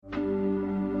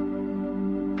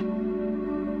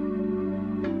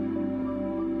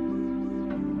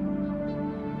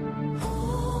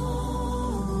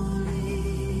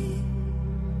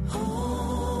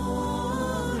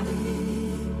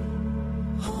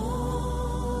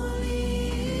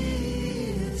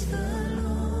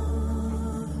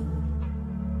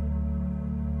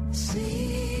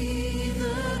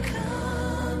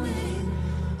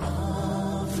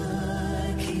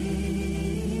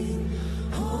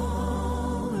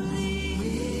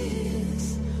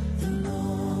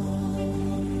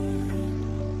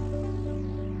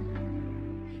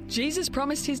Jesus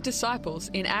promised his disciples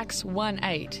in Acts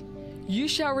 1:8, "You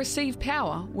shall receive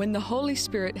power when the Holy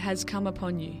Spirit has come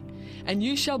upon you, and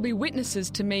you shall be witnesses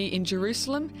to me in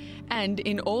Jerusalem and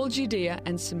in all Judea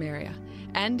and Samaria,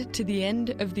 and to the end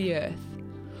of the earth."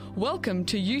 Welcome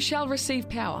to You Shall Receive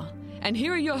Power, and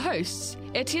here are your hosts,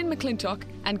 Etienne McClintock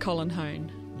and Colin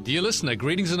Hone. Dear listener,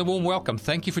 greetings and a warm welcome.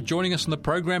 Thank you for joining us on the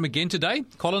program again today.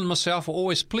 Colin and myself are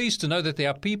always pleased to know that there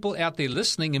are people out there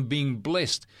listening and being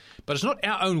blessed. But it's not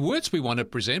our own words we want to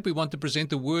present. We want to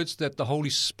present the words that the Holy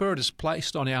Spirit has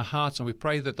placed on our hearts, and we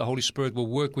pray that the Holy Spirit will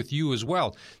work with you as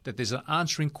well, that there's an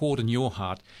answering chord in your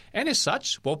heart. And as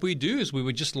such, what we do is we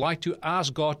would just like to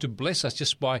ask God to bless us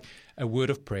just by a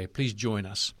word of prayer. Please join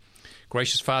us.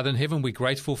 Gracious Father in heaven, we're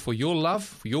grateful for your love,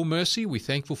 for your mercy. We're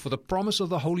thankful for the promise of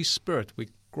the Holy Spirit. We're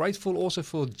grateful also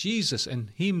for Jesus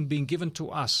and him being given to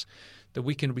us, that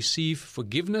we can receive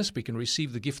forgiveness, we can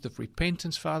receive the gift of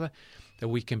repentance, Father, that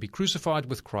we can be crucified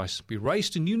with Christ, be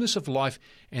raised to newness of life,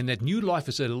 and that new life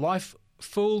is a life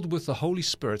filled with the Holy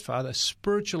Spirit, Father, a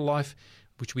spiritual life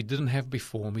which we didn't have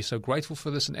before. And we're so grateful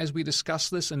for this. And as we discuss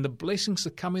this and the blessings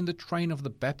that come in the train of the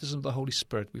baptism of the Holy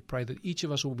Spirit, we pray that each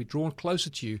of us will be drawn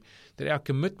closer to you, that our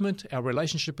commitment, our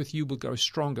relationship with you will grow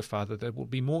stronger, Father, that we'll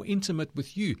be more intimate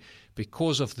with you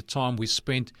because of the time we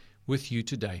spent with you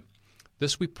today.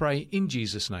 This we pray in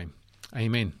Jesus' name.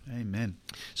 Amen. Amen.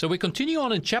 So we continue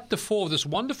on in chapter 4 of this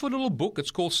wonderful little book. It's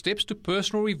called Steps to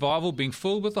Personal Revival, Being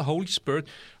Filled with the Holy Spirit,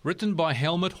 written by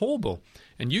Helmut Haubeil.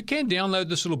 And you can download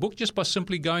this little book just by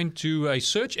simply going to a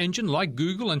search engine like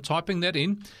Google and typing that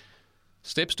in,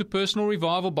 Steps to Personal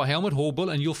Revival by Helmut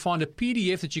Haubeil, and you'll find a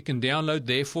PDF that you can download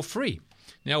there for free.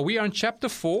 Now, we are in chapter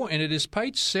 4, and it is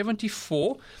page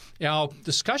 74. Our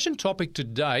discussion topic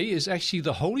today is actually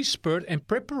the Holy Spirit and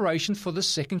preparation for the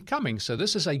second coming. So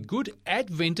this is a good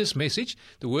Adventist message.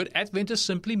 The word Adventist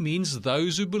simply means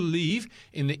those who believe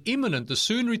in the imminent, the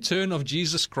soon return of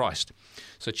Jesus Christ.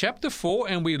 So chapter 4,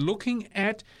 and we're looking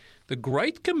at the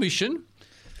Great Commission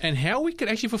and how we can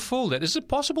actually fulfill that. Is it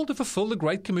possible to fulfill the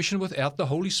Great Commission without the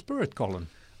Holy Spirit, Colin?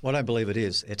 Well, I don't believe it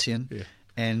is, Etienne. Yeah.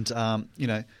 And,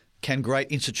 can great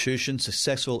institutions,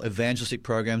 successful evangelistic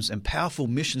programs, and powerful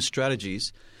mission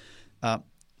strategies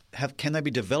can they be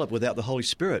developed without the Holy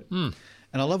Spirit? And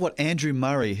I love what Andrew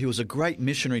Murray, who was a great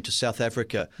missionary to South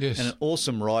Africa and an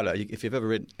awesome writer. If you've ever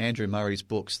read Andrew Murray's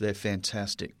books, they're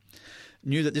fantastic.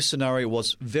 Knew that this scenario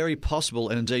was very possible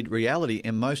and indeed reality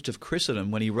in most of Christendom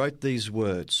when he wrote these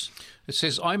words. It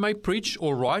says, "I may preach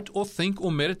or write or think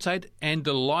or meditate and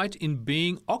delight in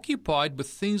being occupied with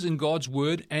things in God's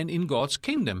Word and in God's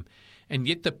kingdom, and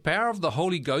yet the power of the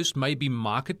Holy Ghost may be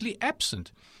markedly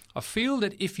absent. I feel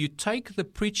that if you take the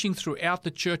preaching throughout the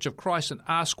Church of Christ and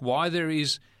ask why there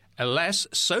is, alas,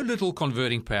 so little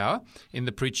converting power in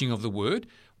the preaching of the Word,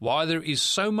 why there is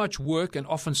so much work and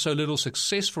often so little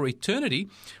success for eternity,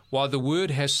 why the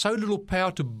Word has so little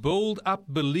power to build up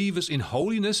believers in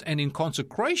holiness and in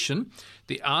consecration,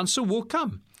 the answer will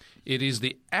come. It is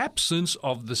the absence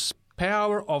of the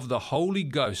power of the Holy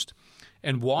Ghost.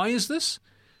 And why is this?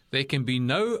 There can be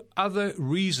no other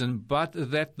reason but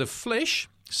that the flesh,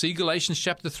 see Galatians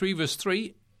chapter 3, verse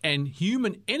 3, and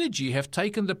human energy have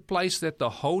taken the place that the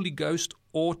Holy Ghost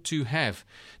ought to have.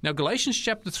 Now, Galatians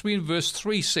chapter 3 and verse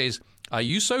 3 says, "Are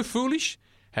you so foolish,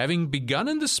 having begun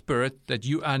in the Spirit, that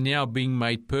you are now being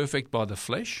made perfect by the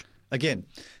flesh?" Again,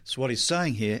 so what he's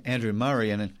saying here, Andrew Murray,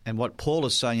 and what Paul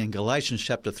is saying in Galatians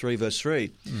chapter 3, verse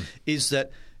 3, is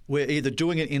that we're either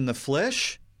doing it in the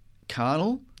flesh,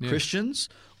 carnal Christians,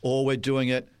 or we're doing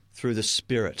it through the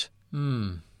Spirit.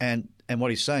 And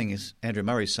what he's saying is, Andrew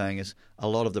Murray's saying is, a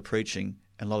lot of the preaching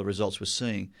and a lot of the results we're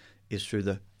seeing is through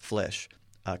the flesh,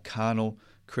 carnal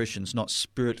Christians, not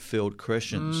Spirit-filled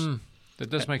Christians. That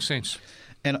does make sense.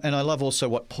 And I love also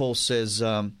what Paul says,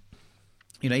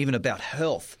 even about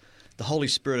health, the Holy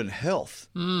Spirit and health.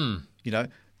 The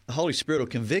Holy Spirit will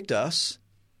convict us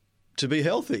to be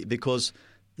healthy because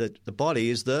the body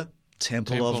is the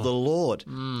temple of the Lord.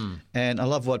 And I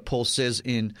love what Paul says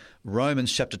in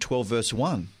Romans chapter 12, verse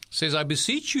 1. It says, "I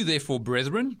beseech you, therefore,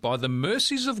 brethren, by the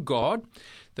mercies of God,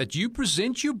 that you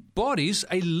present your bodies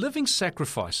a living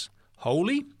sacrifice,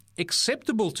 holy,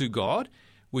 acceptable to God,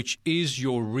 which is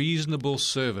your reasonable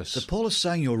service." So Paul is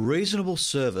saying your reasonable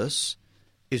service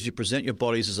is you present your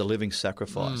bodies as a living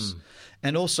sacrifice.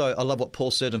 And also, I love what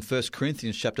Paul said in 1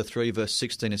 Corinthians chapter 3, verse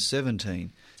 16 and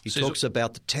 17. He talks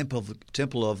about the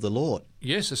temple of the Lord.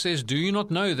 Yes, it says, "Do you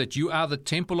not know that you are the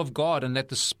temple of God and that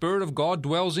the Spirit of God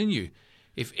dwells in you?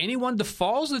 If anyone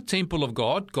defiles the temple of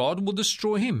God, God will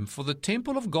destroy him. For the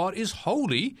temple of God is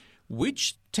holy,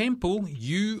 which temple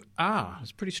you are.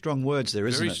 It's pretty strong words there,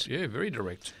 isn't it? Yeah, very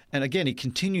direct. And again, he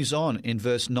continues on in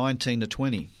verse 19 to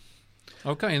 20.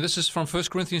 Okay, and this is from 1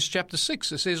 Corinthians chapter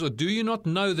 6. It says, "Or do you not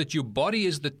know that your body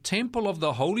is the temple of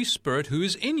the Holy Spirit who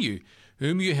is in you,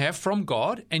 whom you have from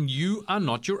God, and you are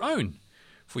not your own?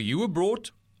 For you were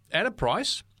bought at a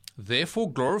price.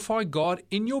 Therefore glorify God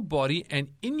in your body and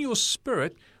in your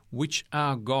spirit, which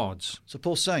are God's." So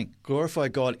Paul's saying, glorify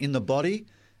God in the body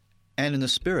and in the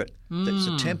spirit. That's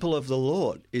the temple of the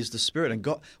Lord is the spirit. And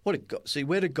God, see,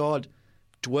 where did God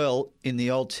dwell in the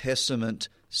Old Testament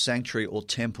sanctuary or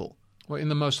temple? Well, in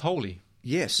the most holy.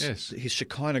 Yes. His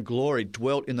Shekinah glory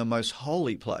dwelt in the most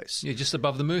holy place. Yeah, just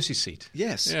above the mercy seat.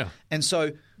 Yes. Yeah. And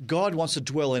so God wants to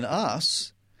dwell in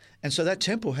us, and so that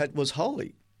temple was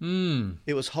holy.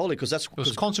 It was holy because it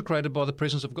was consecrated by the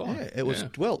presence of God. Yeah, it was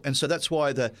dwelt. And so that's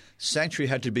why the sanctuary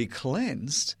had to be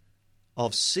cleansed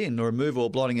of sin, or removal or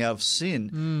blotting out of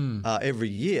sin every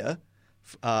year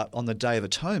on the Day of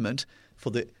Atonement so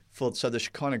the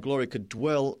Shekinah glory could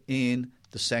dwell in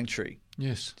the sanctuary.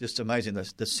 Yes. Just amazing.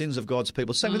 The sins of God's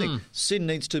people. Same thing. Sin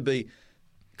needs to be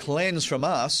cleansed from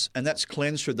us, and that's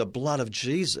cleansed through the blood of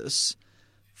Jesus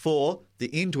for the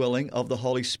indwelling of the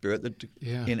Holy Spirit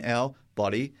in our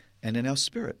body and in our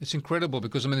spirit. It's incredible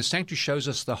because, the sanctuary shows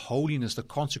us the holiness, the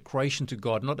consecration to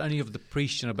God, not only of the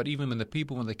priest, but even when the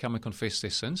people, when they come and confess their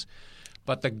sins,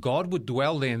 but that God would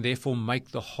dwell there and therefore make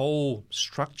the whole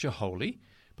structure holy.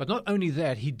 But not only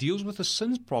that, he deals with the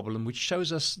sins problem, which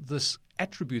shows us this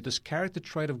attribute, this character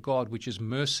trait of God, which is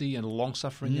mercy and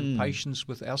long-suffering and patience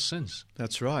with our sins.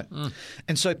 That's right.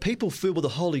 And so people filled with the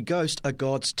Holy Ghost are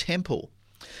God's temple.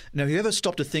 Now, have you ever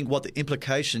stopped to think what the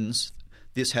implications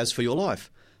this has for your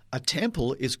life? A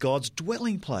temple is God's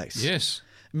dwelling place. Yes.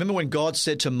 Remember when God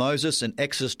said to Moses in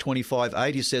Exodus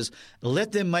 25:8, he says,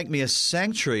 "Let them make me a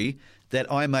sanctuary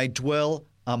that I may dwell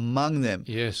among them."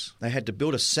 Yes. They had to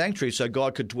build a sanctuary so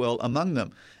God could dwell among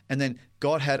them. And then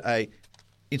God had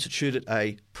instituted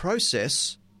a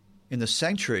process in the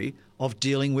sanctuary of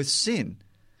dealing with sin.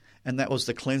 And that was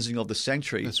the cleansing of the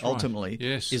sanctuary. That's right. Ultimately,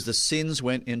 yes. is the sins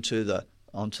went onto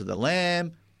the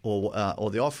lamb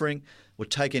or the offering,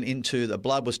 the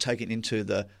blood was taken into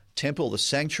the temple, the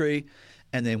sanctuary,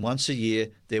 and then once a year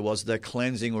there was the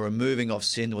cleansing or removing of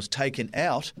sin that was taken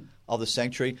out of the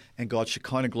sanctuary, and God's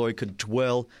Shekinah glory could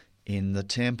dwell in the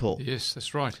temple. Yes,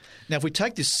 that's right. Now, if we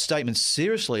take this statement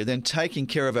seriously, then taking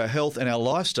care of our health and our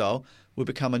lifestyle will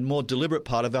become a more deliberate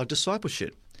part of our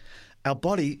discipleship. Our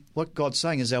body, what God's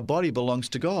saying is our body belongs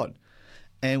to God,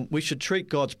 and we should treat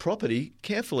God's property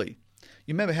carefully.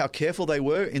 You remember how careful they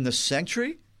were in the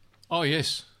sanctuary? Oh,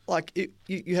 yes. Like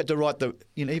you had to write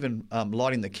even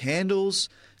lighting the candles,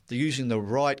 using the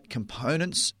right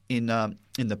components in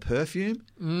the perfume,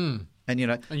 and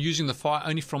using the fire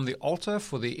only from the altar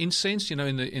for the incense. In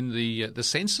the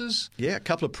censers. Yeah, a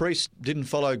couple of priests didn't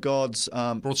follow God's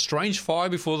brought strange fire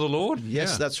before the Lord.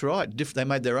 Yes, that's right. They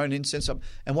made their own incense up,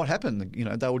 and what happened?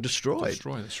 They were destroyed.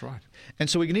 That's right. And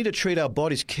so we need to treat our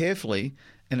bodies carefully,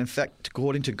 and in fact,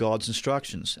 according to God's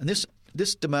instructions. And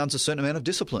this demands a certain amount of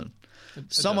discipline.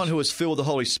 Someone who is filled with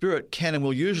the Holy Spirit can and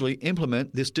will usually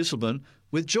implement this discipline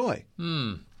with joy.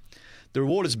 The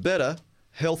reward is better,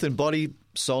 health in body,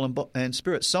 soul, and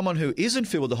spirit. Someone who isn't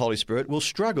filled with the Holy Spirit will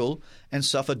struggle and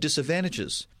suffer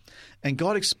disadvantages. And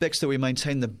God expects that we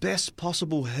maintain the best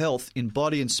possible health in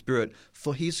body and spirit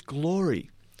for His glory,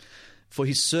 for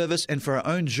His service, and for our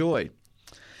own joy.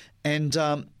 And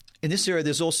in this area,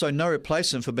 there's also no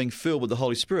replacement for being filled with the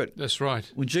Holy Spirit. That's right.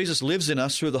 When Jesus lives in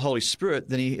us through the Holy Spirit,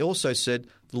 then He also said,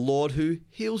 "The Lord who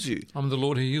heals you." I'm the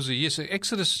Lord who heals you. Yes,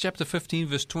 Exodus chapter 15,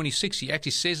 verse 26, He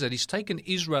actually says that He's taken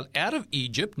Israel out of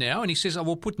Egypt now, and He says, "I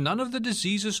will put none of the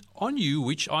diseases on you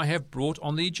which I have brought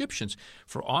on the Egyptians,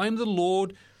 for I am the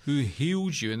Lord who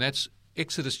heals you." And that's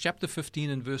Exodus chapter 15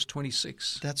 and verse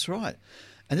 26. That's right.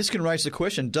 And this can raise the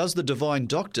question, does the divine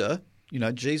doctor,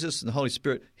 Jesus and the Holy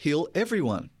Spirit, heal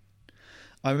everyone?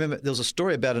 I remember there was a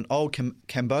story about an old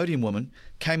Cambodian woman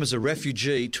came as a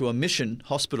refugee to a mission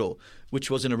hospital,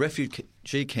 which was in a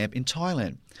refugee camp in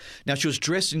Thailand. Now, she was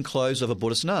dressed in clothes of a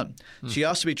Buddhist nun. She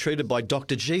asked to be treated by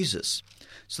Dr. Jesus.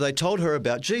 So they told her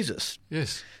about Jesus.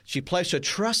 Yes. She placed her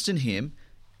trust in Him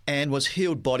and was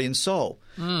healed body and soul.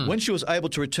 When she was able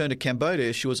to return to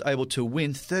Cambodia, she was able to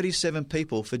win 37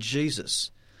 people for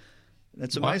Jesus.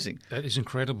 That's amazing. Wow, that is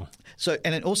incredible. So,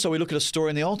 and then also we look at a story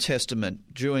in the Old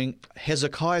Testament during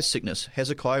Hezekiah's sickness.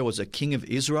 Hezekiah was a king of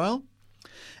Israel,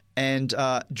 and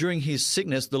during his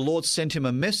sickness, the Lord sent him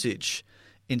a message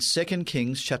in 2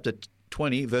 Kings chapter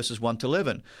 20, verses 1 to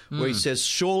 11, where He says,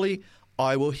 "Surely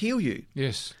I will heal you."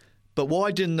 Yes. But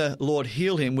why didn't the Lord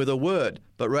heal him with a word,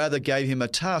 but rather gave him a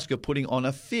task of putting on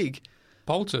a fig?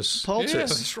 Poultice. Poultice. Yeah,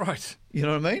 that's right. You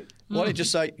know what I mean? Why didn't he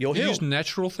just say, you're He healed? used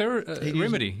natural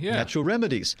remedy. Yeah. Natural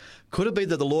remedies. Could it be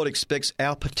that the Lord expects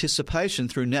our participation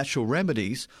through natural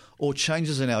remedies or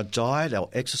changes in our diet, our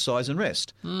exercise and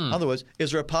rest? In other words,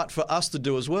 is there a part for us to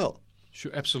do as well?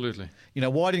 Sure, absolutely. You know,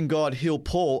 why didn't God heal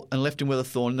Paul and left him with a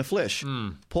thorn in the flesh?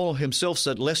 Paul himself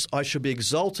said, lest I should be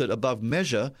exalted above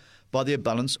measure by the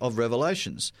abundance of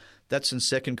revelations. That's in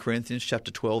 2 Corinthians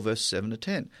chapter 12, verse 7 to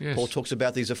 10. Yes. Paul talks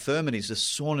about these infirmities,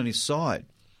 this thorn in his side.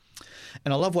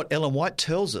 And I love what Ellen White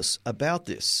tells us about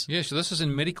this. Yeah, so this is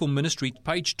in Medical Ministry,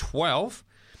 page 12.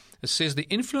 It says, the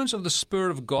influence of the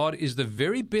Spirit of God is the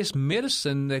very best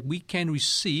medicine that we can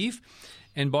receive,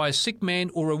 and by a sick man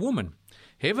or a woman.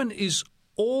 Heaven is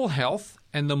all health,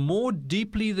 and the more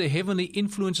deeply the heavenly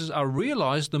influences are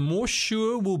realized, the more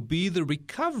sure will be the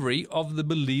recovery of the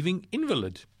believing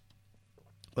invalid.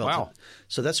 Well, Wow.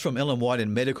 So that's from Ellen White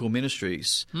in Medical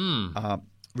Ministries.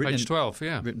 Page 12,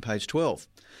 yeah. Written page 12.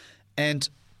 And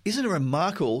isn't it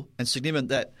remarkable and significant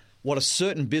that what a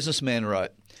certain businessman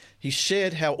wrote? He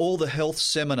shared how all the health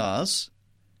seminars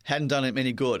hadn't done him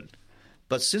any good.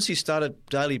 But since he started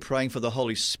daily praying for the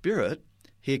Holy Spirit,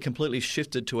 he had completely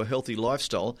shifted to a healthy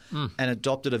lifestyle and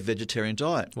adopted a vegetarian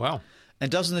diet. Wow. And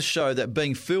doesn't this show that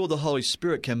being filled with the Holy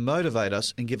Spirit can motivate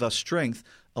us and give us strength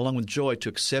along with joy to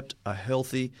accept a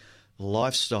healthy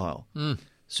lifestyle?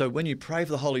 So when you pray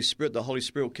for the Holy Spirit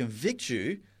will convict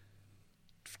you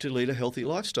to lead a healthy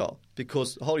lifestyle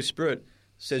because the Holy Spirit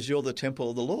says you're the temple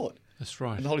of the Lord. That's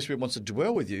right. And the Holy Spirit wants to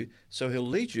dwell with you, so he'll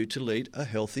lead you to lead a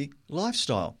healthy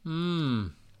lifestyle.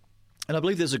 And I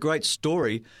believe there's a great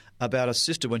story about a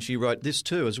sister when she wrote this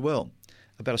too as well,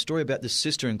 about a story about this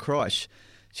sister in Christ.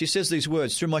 She says these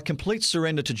words, through my complete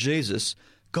surrender to Jesus,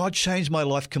 God changed my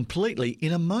life completely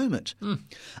in a moment.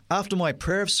 After my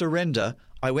prayer of surrender,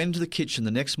 I went into the kitchen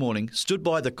the next morning, stood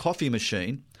by the coffee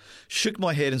machine, shook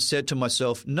my head and said to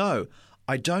myself, no,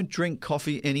 I don't drink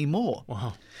coffee anymore.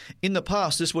 Wow. In the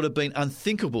past, this would have been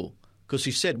unthinkable because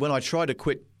she said, when I tried to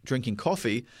quit drinking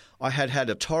coffee, I had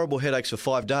horrible headaches for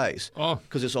 5 days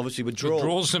because it's obviously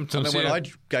withdrawal symptoms. And then when I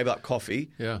gave up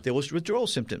coffee, Yeah. there was withdrawal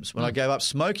symptoms. When I gave up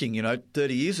smoking,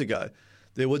 30 years ago,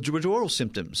 there were withdrawal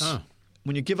symptoms.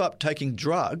 When you give up taking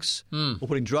drugs or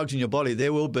putting drugs in your body,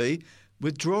 there will be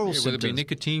withdrawal Whether symptoms. it be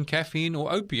nicotine, caffeine,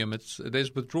 or opium,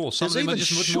 there's withdrawal. Some There's of them are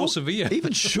just much more severe.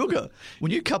 Even sugar.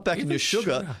 When you cut back on Even your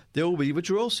sugar, sugar. there will be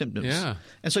withdrawal symptoms. Yeah.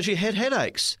 And so she had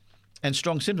headaches and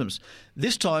strong symptoms.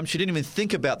 This time, she didn't even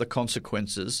think about the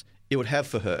consequences it would have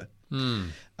for her.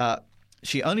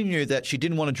 She only knew that she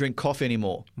didn't want to drink coffee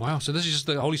anymore. Wow, so this is just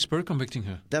the Holy Spirit convicting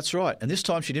her. That's right. And this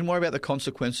time, she didn't worry about the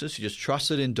consequences. She just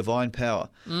trusted in divine power.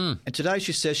 And today,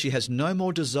 she says she has no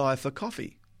more desire for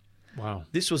coffee. Wow.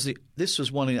 This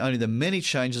was one of only the many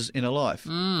changes in her life.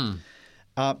 And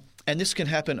this can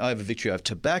happen over victory over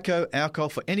tobacco, alcohol,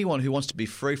 for anyone who wants to be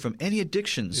free from any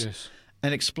addictions. Yes.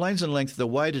 And explains in length the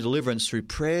way to deliverance through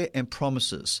prayer and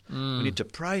promises. We need to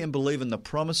pray and believe in the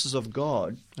promises of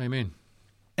God. Amen.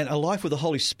 And a life with the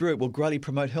Holy Spirit will greatly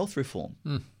promote health reform.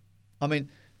 I mean,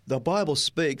 the Bible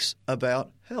speaks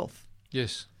about health.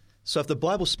 Yes. So if the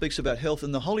Bible speaks about health,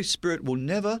 then the Holy Spirit will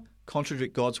never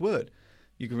contradict God's word.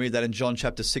 You can read that in John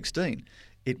chapter 16.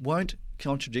 It won't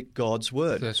contradict God's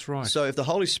word. That's right. So if the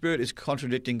Holy Spirit is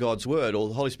contradicting God's word, or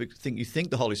the Holy Spirit you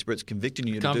think the Holy Spirit's convicting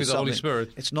you to do Can't be the something, Holy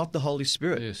Spirit. it's not the Holy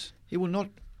Spirit. Yes. He will not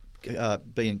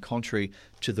be in contrary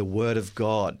to the word of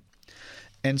God.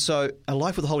 And so a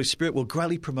life with the Holy Spirit will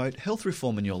greatly promote health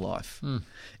reform in your life.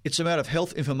 It's a matter of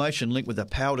health information linked with the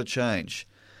power to change.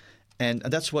 And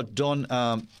that's what Don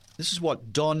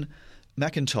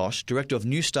McIntosh, director of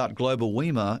New Start Global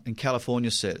Weimar in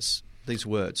California, says. These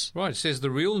words. Right. It says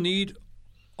the real need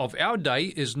of our day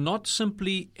is not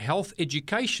simply health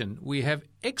education. We have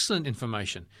excellent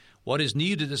information. What is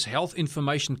needed is health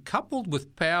information coupled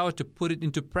with power to put it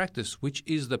into practice, which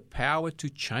is the power to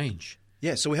change.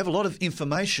 Yeah, so we have a lot of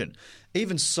information.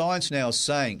 Even science now is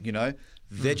saying,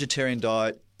 vegetarian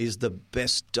diet is the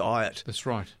best diet. That's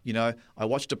right. I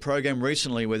watched a program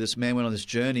recently where this man went on this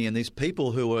journey, and these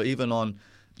people who were even on,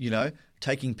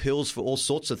 taking pills for all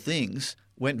sorts of things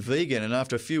went vegan, and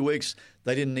after a few weeks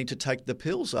they didn't need to take the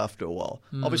pills after a while.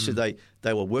 Obviously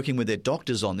they were working with their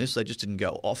doctors on this, they just didn't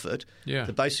go off it. Yeah.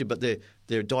 But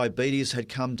their diabetes had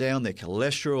come down, their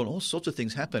cholesterol and all sorts of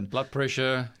things happened. Blood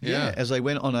pressure. Yeah. As they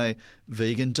went on a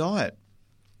vegan diet.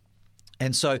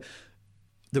 And so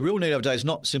the real need of our day is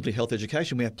not simply health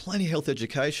education. We have plenty of health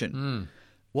education.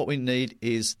 what we need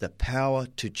is the power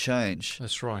to change.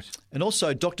 That's right. And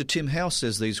also, Dr. Tim Howe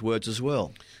says these words as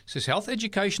well. It says, health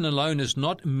education alone is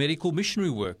not medical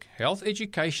missionary work. Health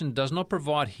education does not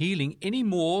provide healing any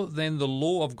more than the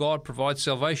law of God provides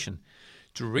salvation.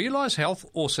 To realize health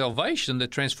or salvation, the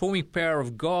transforming power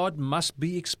of God must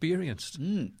be experienced.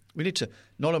 We need to,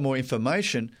 not more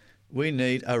information, we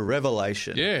need a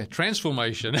revelation. Yeah,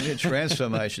 transformation. We need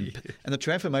transformation. And the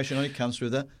transformation only comes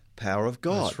through the power of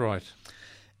God. That's right.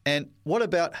 And what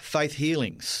about faith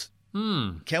healings?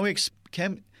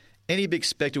 Can any be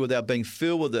expected without being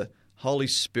filled with the Holy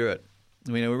Spirit?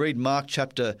 I mean, we read Mark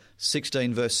chapter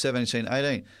 16, verse 17,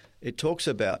 18. It talks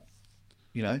about,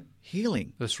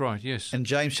 healing. That's right, yes. And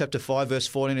James chapter 5, verse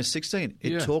 14 and 16,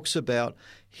 it talks about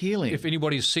healing. If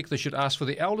anybody is sick, they should ask for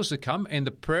the elders to come, and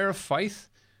the prayer of faith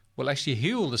will actually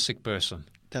heal the sick person.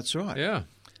 That's right. Yeah.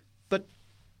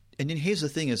 And then here's the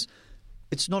thing is,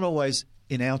 it's not always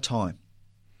in our time.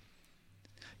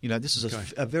 This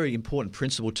is a very important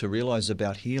principle to realize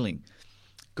about healing.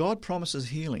 God promises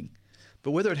healing,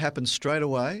 but whether it happens straight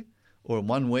away or in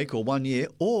 1 week or 1 year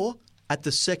or at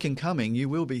the second coming, you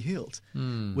will be healed.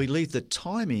 We leave the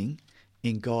timing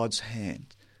in God's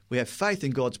hand. We have faith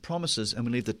in God's promises and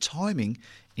we leave the timing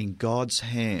in God's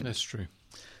hand. That's true.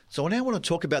 So I now want to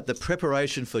talk about the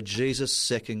preparation for Jesus'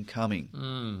 second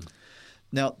coming.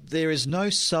 Now, there is no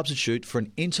substitute for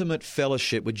an intimate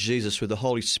fellowship with Jesus, with the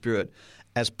Holy Spirit,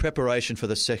 as preparation for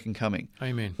the second coming.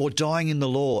 Amen. Or dying in the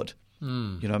Lord. You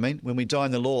know what I mean? When we die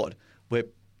in the Lord, we're...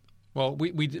 Well,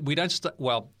 we don't...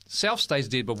 self stays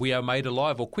dead, but we are made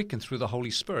alive or quickened through the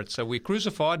Holy Spirit. So we're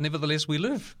crucified, nevertheless we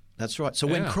live. That's right. So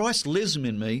when Christ lives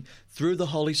in me through the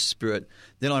Holy Spirit,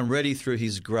 then I'm ready through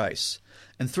his grace.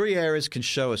 And 3 areas can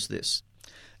show us this.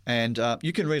 And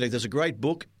you can read it. There's a great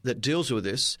book that deals with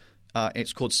this.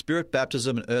 It's called Spirit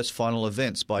Baptism and Earth's Final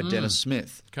Events by Dennis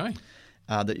Smith. Okay.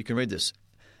 That you can read this.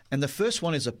 And the first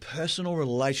one is a personal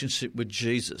relationship with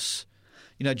Jesus.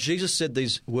 Jesus said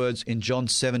these words in John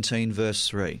 17, verse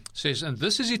 3. It says, and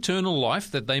this is eternal life,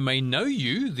 that they may know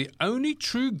you, the only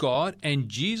true God, and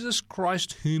Jesus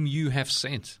Christ whom you have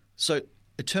sent. So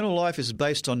eternal life is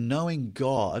based on knowing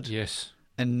God. Yes.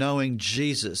 And knowing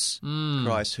Jesus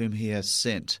Christ whom he has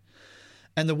sent.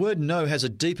 And the word know has a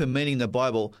deeper meaning in the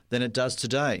Bible than it does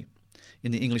today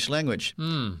in the English language.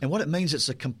 And what it means, it's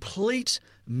a complete,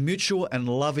 mutual and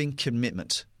loving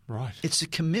commitment. Right. It's a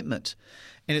commitment.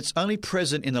 And it's only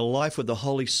present in the life of the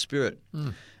Holy Spirit.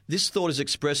 This thought is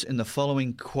expressed in the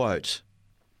following quote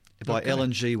by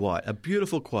Ellen G. White, a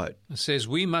beautiful quote. It says,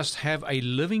 we must have a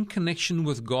living connection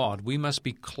with God. We must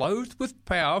be clothed with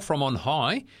power from on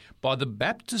high by the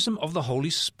baptism of the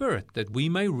Holy Spirit, that we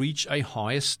may reach a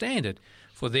higher standard.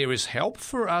 For there is help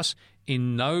for us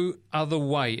in no other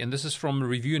way. And this is from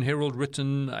Review and Herald,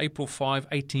 written April 5,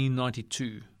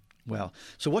 1892. Wow.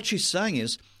 So what she's saying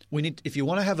is, if you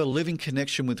want to have a living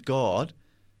connection with God,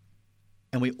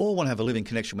 and we all want to have a living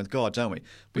connection with God, don't we?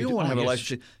 We all want to have a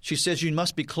relationship. She says you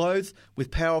must be clothed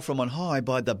with power from on high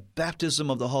by the baptism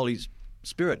of the Holy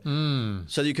Spirit,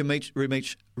 so that you can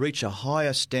reach a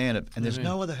higher standard. And there's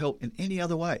no other help in any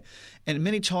other way. And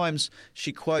many times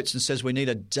she quotes and says we need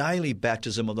a daily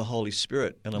baptism of the Holy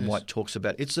Spirit. Ellen White talks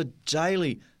about it. It's a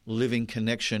daily living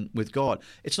connection with God.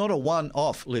 It's not a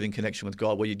one-off living connection with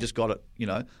God where you just got it,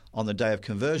 on the day of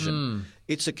conversion.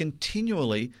 It's a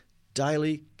continually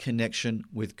daily connection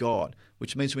with God,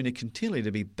 which means we need continually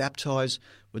to be baptized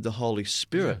with the Holy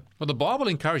Spirit. Yeah. Well, the Bible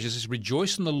encourages us,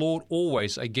 rejoice in the Lord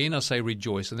always. Again, I say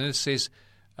rejoice. And then it says,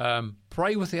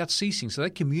 pray without ceasing. So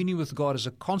that communion with God is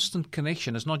a constant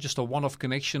connection. It's not just a one-off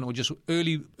connection or just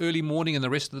early morning and the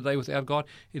rest of the day without God.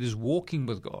 It is walking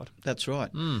with God. That's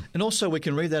right. And also we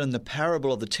can read that in the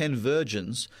parable of the 10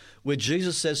 virgins, where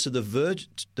Jesus says to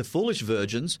the foolish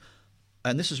virgins,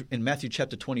 and this is in Matthew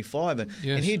chapter 25, and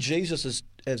here Jesus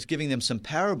is giving them some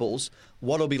parables,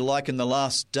 what it'll be like in the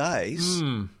last days,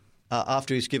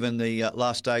 after he's given the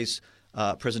last days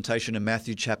presentation in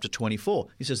Matthew chapter 24.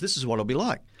 He says, this is what it'll be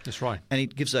like. That's right. And he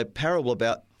gives a parable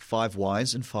about 5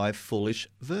 wise and 5 foolish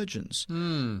virgins.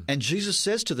 And Jesus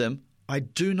says to them, I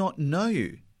do not know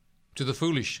you. To the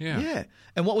foolish, Yeah.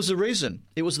 And what was the reason?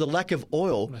 It was the lack of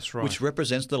oil, which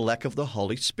represents the lack of the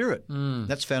Holy Spirit.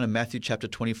 That's found in Matthew chapter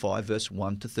 25, verse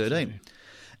 1 to 13.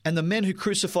 And the men who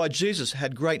crucified Jesus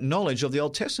had great knowledge of the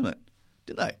Old Testament,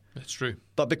 did they? That's true.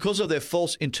 But because of their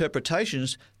false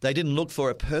interpretations, they didn't look for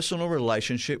a personal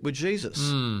relationship with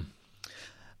Jesus.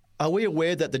 Are we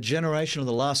aware that the generation of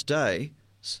the last day,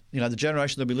 the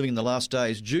generation that will be living in the last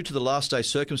days, due to the last day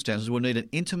circumstances, will need an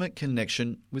intimate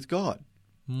connection with God?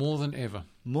 More than ever.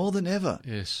 More than ever.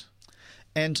 Yes.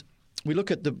 And we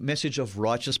look at the message of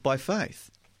righteous by faith.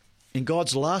 in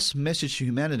God's last message to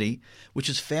humanity, which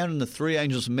is found in the three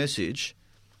angels' message,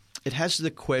 it has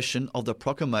the question of the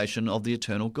proclamation of the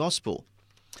eternal gospel.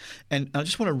 And I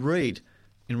just want to read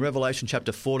in Revelation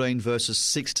chapter 14, verses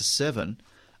 6 to 7,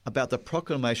 about the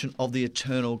proclamation of the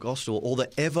eternal gospel, or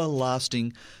the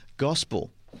everlasting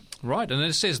gospel. Right, and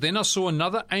it says, "Then I saw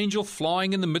another angel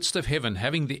flying in the midst of heaven,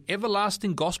 having the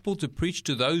everlasting gospel to preach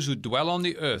to those who dwell on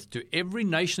the earth, to every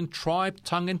nation, tribe,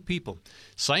 tongue, and people,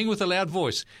 saying with a loud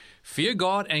voice, 'Fear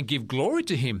God and give glory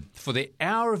to him, for the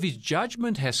hour of his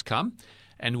judgment has come,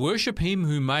 and worship him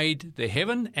who made the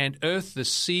heaven and earth, the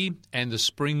sea, and the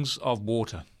springs of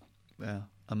water.'" Wow,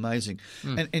 amazing.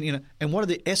 And one of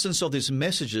the essence of this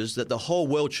message is that the whole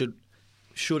world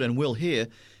should and will hear.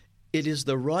 It is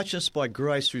the righteousness by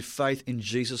grace through faith in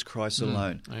Jesus Christ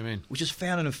alone. Amen. Which is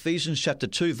found in Ephesians chapter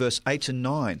 2, verse 8 and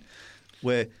 9,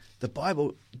 where the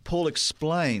Bible, Paul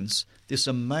explains this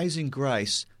amazing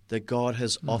grace that God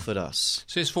has offered us.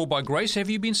 It says, "For by grace have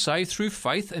you been saved through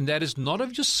faith, and that is not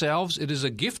of yourselves, it is a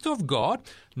gift of God,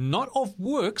 not of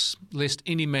works, lest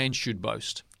any man should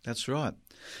boast." That's right.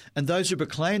 And those who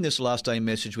proclaim this last day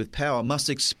message with power must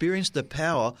experience the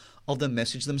power of the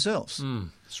message themselves.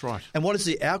 That's right. And what is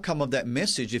the outcome of that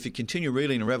message? If you continue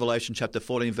reading in Revelation chapter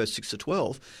 14, verse 6 to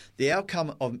 12, the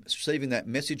outcome of receiving that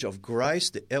message of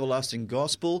grace, the everlasting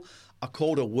gospel, a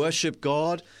call to worship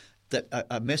God, that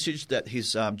a message that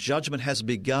his judgment has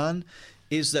begun,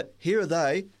 is that here are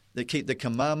they that keep the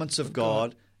commandments of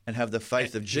God and have the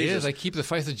faith of Jesus. Yeah, they keep the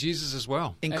faith of Jesus as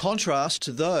well. In contrast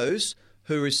to those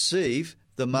who receive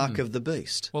the mark of the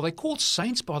beast. Well, they're called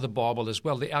saints by the Bible as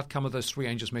well, the outcome of those three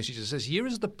angels' messages. It says, here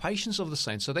is the patience of the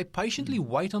saints. So they patiently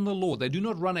wait on the Lord. They do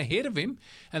not run ahead of him,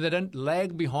 and they don't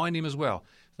lag behind him as well.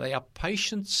 They are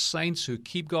patient saints who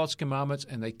keep God's commandments,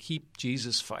 and they keep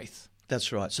Jesus' faith.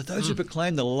 That's right. So those who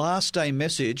proclaim the last day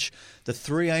message, the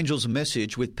three angels'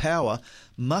 message with power,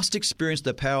 must experience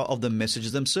the power of the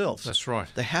messages themselves. That's right.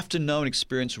 They have to know and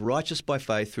experience righteous by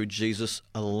faith through Jesus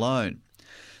alone,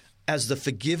 as the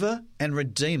forgiver and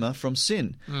redeemer from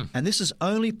sin. And this is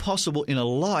only possible in a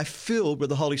life filled with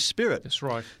the Holy Spirit. That's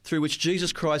right. Through which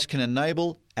Jesus Christ can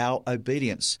enable our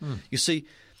obedience. You see,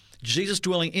 Jesus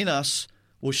dwelling in us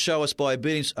will show us by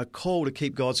obedience a call to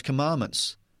keep God's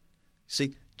commandments.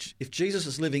 See, if Jesus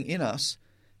is living in us,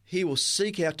 he will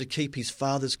seek out to keep his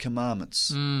Father's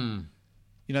commandments. You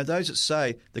know, those that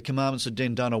say the commandments are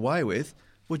then done away with,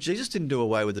 well, Jesus didn't do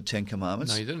away with the Ten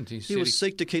Commandments. No, he didn't. He will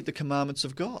seek to keep the commandments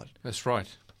of God. That's right.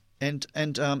 And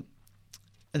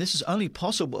this is only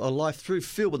possible a life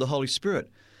filled with the Holy Spirit.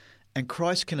 And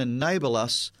Christ can enable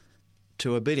us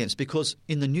to obedience, because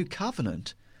in the new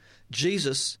covenant,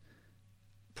 Jesus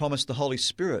promised the Holy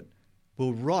Spirit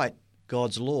will write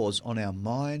God's laws on our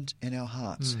mind and our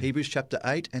hearts. Hebrews chapter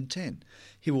 8 and 10.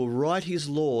 He will write his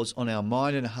laws on our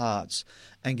mind and hearts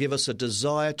and give us a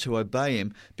desire to obey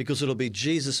him, because it'll be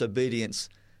Jesus' obedience,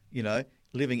 you know,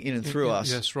 living in and through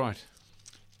us. That's right.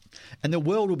 And the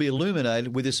world will be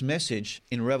illuminated with this message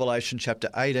in Revelation chapter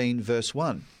 18, verse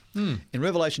 1. In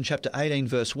Revelation chapter 18,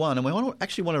 verse 1, and we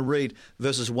actually want to read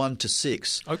verses 1 to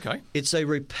 6. Okay. It's a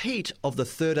repeat of the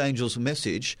third angel's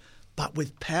message, but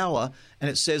with power, and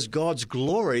it says God's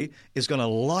glory is going to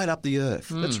light up the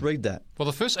earth. Let's read that. Well,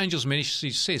 the first angel's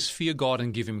message says, fear God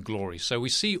and give him glory. So we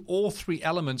see all three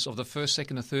elements of the first,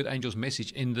 second, and third angel's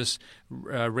message in this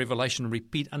revelation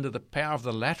repeat under the power of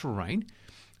the latter rain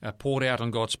poured out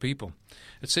on God's people.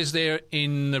 It says there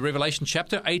in Revelation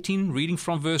chapter 18, reading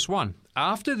from verse 1,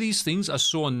 "After these things I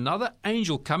saw another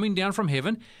angel coming down from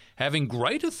heaven, having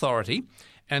great authority,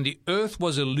 and the earth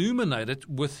was illuminated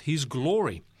with his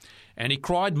glory. And he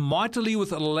cried mightily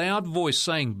with a loud voice,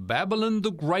 saying, Babylon the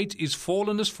Great is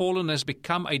fallen, has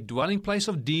become a dwelling place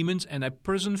of demons, and a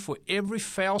prison for every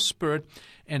foul spirit,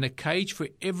 and a cage for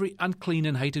every unclean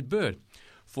and hated bird.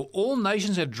 For all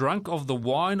nations have drunk of the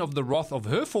wine of the wrath of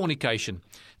her fornication.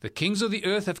 The kings of the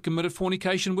earth have committed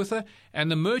fornication with her, and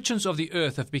the merchants of the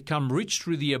earth have become rich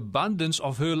through the abundance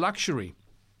of her luxury.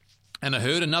 And I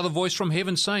heard another voice from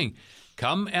heaven saying,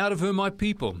 Come out of her, my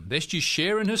people, lest you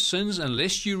share in her sins, and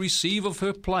lest you receive of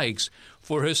her plagues.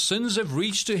 For her sins have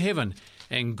reached to heaven,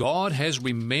 and God has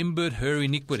remembered her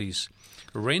iniquities.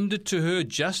 Render to her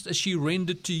just as she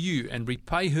rendered to you, and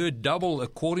repay her double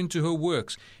according to her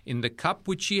works. In the cup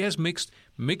which she has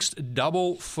mixed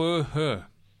double for her."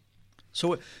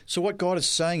 So what God is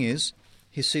saying is,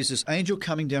 he sees this angel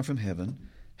coming down from heaven,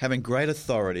 having great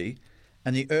authority,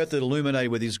 and the earth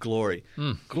illuminated with his glory.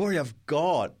 Glory of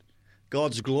God.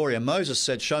 God's glory. And Moses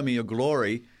said, "Show me your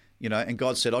glory," you know, and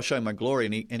God said, "I'll show you my glory,"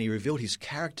 and he revealed his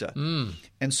character.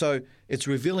 And so it's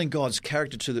revealing God's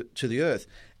character to the earth.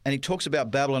 And he talks about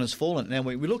Babylon has fallen. Now,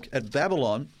 when we look at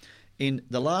Babylon, in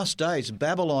the last days,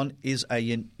 Babylon is a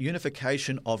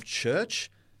unification of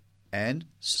church and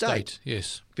state.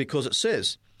 Yes. Because it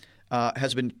says,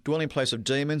 has been dwelling place of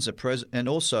demons, and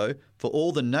also for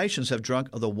all the nations have drunk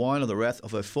of the wine of the wrath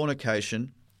of her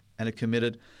fornication and have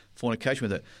committed fornication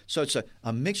with her. So it's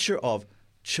a mixture of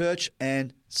church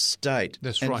and state.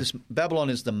 That's and right. Babylon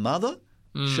is the mother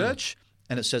church,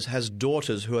 and it says has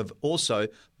daughters who have also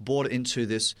bought into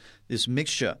this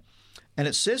mixture. And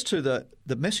it says to the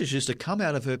message is to come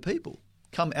out of her people.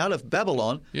 Come out of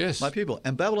Babylon, yes, my people.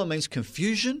 And Babylon means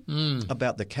confusion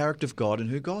about the character of God and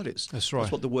who God is. That's right.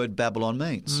 That's what the word Babylon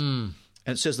means. And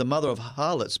it says the mother of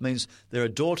harlots means there are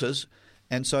daughters.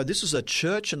 And so this is a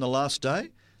church in the last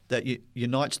day that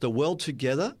unites the world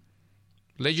together.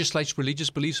 Legislates religious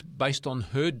beliefs based on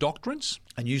her doctrines.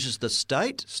 And uses the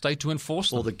state to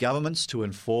enforce them. Or the governments to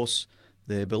enforce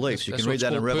their beliefs. That's you can read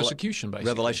that in persecution, basically.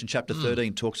 Revelation chapter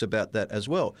 13 talks about that as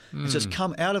well. It says,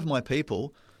 come out of my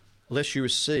people, lest you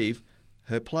receive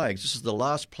her plagues. This is the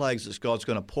last plagues that God's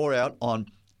going to pour out on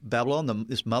Babylon,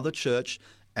 this mother church,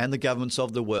 and the governments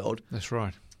of the world. That's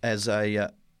right. As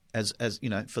you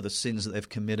know, for the sins that they've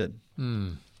committed.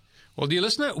 Well, dear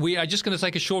listener, we are just going to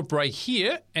take a short break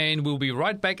here, and we'll be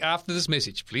right back after this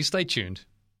message. Please stay tuned.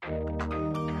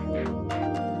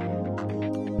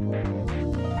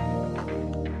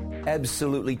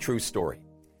 Absolutely true story.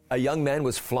 A young man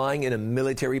was flying in a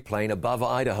military plane above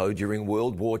Idaho during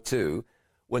World War II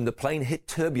when the plane hit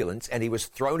turbulence and he was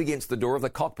thrown against the door of the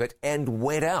cockpit and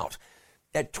went out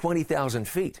at 20,000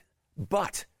 feet.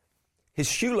 But his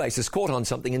shoelaces caught on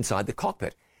something inside the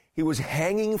cockpit. He was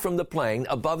hanging from the plane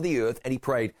above the earth and he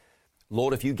prayed,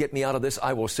 Lord, if you get me out of this,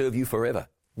 I will serve you forever.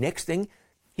 Next thing,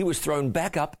 he was thrown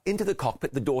back up into the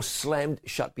cockpit. The door slammed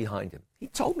shut behind him. He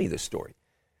told me this story.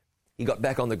 He got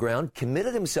back on the ground,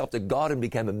 committed himself to God, and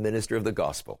became a minister of the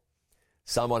gospel.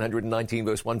 Psalm 119,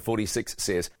 verse 146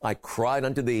 says, I cried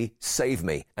unto thee, save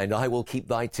me, and I will keep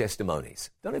thy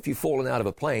testimonies. Don't know if you've fallen out of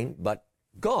a plane, but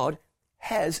God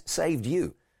has saved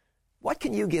you. What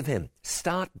can you give him?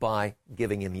 Start by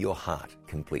giving him your heart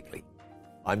completely.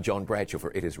 I'm John Bradshaw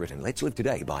for It Is Written. Let's live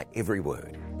today by every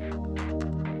word.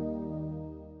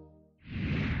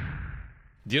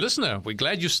 Dear listener, we're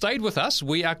glad you stayed with us.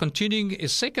 We are continuing a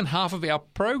second half of our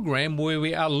program where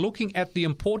we are looking at the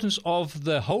importance of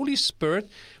the Holy Spirit,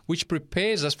 which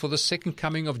prepares us for the second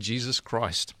coming of Jesus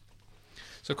Christ.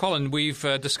 So, Colin, we've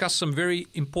discussed some very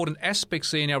important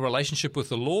aspects in our relationship with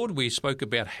the Lord. We spoke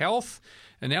about health,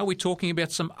 and now we're talking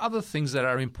about some other things that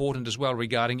are important as well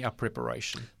regarding our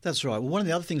preparation. That's right. Well, one of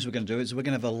the other things we're going to do is we're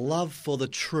going to have a love for the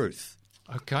truth.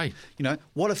 Okay. You know,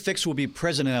 what effects will be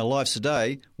present in our lives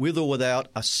today with or without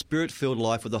a Spirit-filled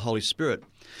life with the Holy Spirit?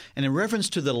 And in reference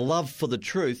to the love for the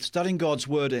truth, studying God's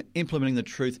Word and implementing the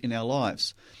truth in our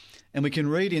lives. And we can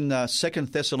read in 2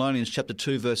 Thessalonians chapter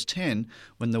 2, verse 10,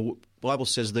 when the Bible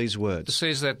says these words. It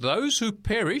says that those who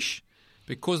perish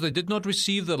because they did not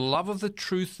receive the love of the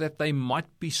truth that they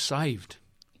might be saved.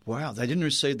 Wow, they didn't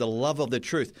receive the love of the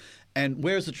truth. And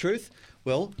where is the truth?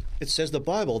 Well, it says the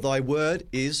Bible, thy word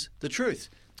is the truth.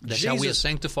 That's how we are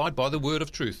sanctified, by the word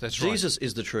of truth. That's right. Jesus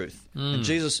is the truth. And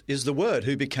Jesus is the word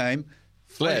who became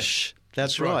flesh.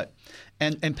 That's right.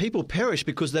 And people perish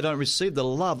because they don't receive the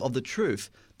love of the truth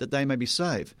that they may be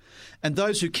saved. And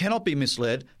those who cannot be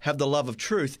misled have the love of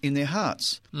truth in their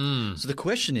hearts. So the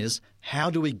question is,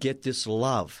 how do we get this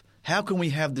love? How can we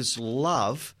have this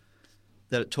love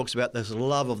that it talks about, this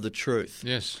love of the truth?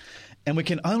 Yes. And we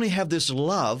can only have this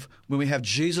love when we have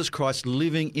Jesus Christ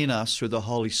living in us through the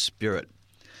Holy Spirit.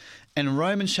 And in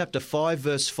Romans chapter 5,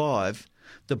 verse 5,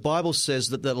 the Bible says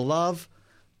that the love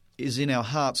is in our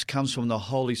hearts comes from the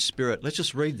Holy Spirit. Let's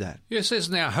just read that. Yeah, it says,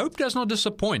 now hope does not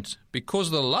disappoint,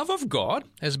 because the love of God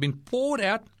has been poured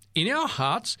out in our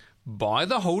hearts by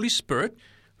the Holy Spirit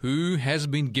who has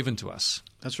been given to us.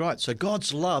 That's right. So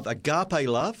God's love, agape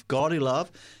love, godly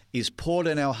love, is poured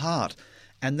in our heart.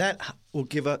 And that will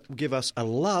give us a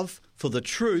love for the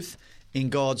truth in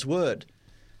God's Word.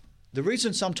 The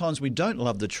reason sometimes we don't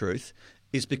love the truth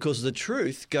is because the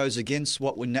truth goes against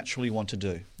what we naturally want to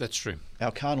do. That's true.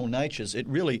 Our carnal natures, it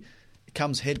really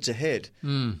comes head to head.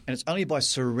 And it's only by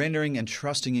surrendering and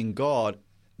trusting in God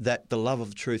that the love of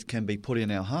the truth can be put in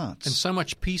our hearts. And so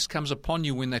much peace comes upon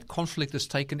you when that conflict is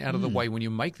taken out of the way, when you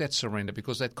make that surrender,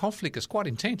 because that conflict is quite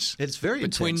intense. It's very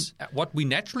intense. Between what we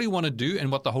naturally want to do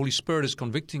and what the Holy Spirit is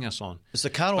convicting us on. It's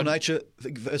the carnal nature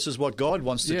versus what God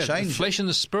wants to change. The flesh and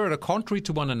the spirit are contrary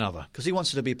to one another. Because he wants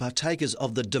us to be partakers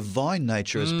of the divine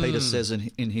nature, as Peter says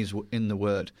in the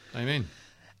Word. Amen.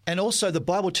 And also the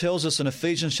Bible tells us in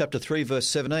Ephesians chapter 3, verse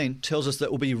 17, tells us that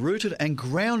we'll be rooted and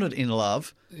grounded in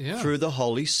love through the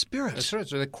Holy Spirit. That's right.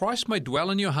 So that Christ may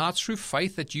dwell in your hearts through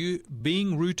faith, that you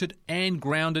being rooted and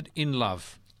grounded in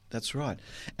love. That's right.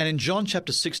 And in John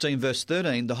chapter 16, verse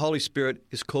 13, the Holy Spirit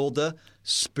is called the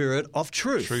Spirit of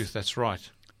Truth. Truth, that's right.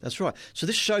 That's right. So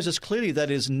this shows us clearly that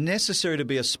it is necessary to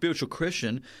be a spiritual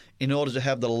Christian in order to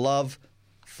have the love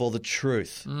for the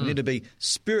truth. We need to be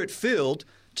Spirit-filled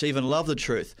to even love the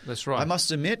truth. That's right. I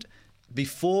must admit,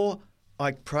 before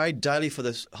I prayed daily for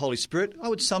the Holy Spirit, I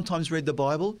would sometimes read the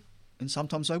Bible and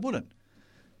sometimes I wouldn't.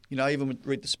 You know, I even would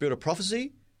read the Spirit of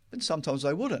Prophecy and sometimes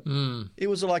I wouldn't. It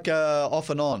was like a off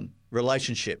and on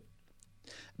relationship.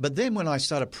 But then when I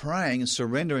started praying and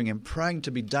surrendering and praying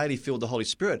to be daily filled with the Holy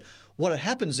Spirit, what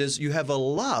happens is you have a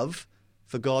love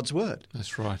for God's Word.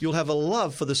 That's right. You'll have a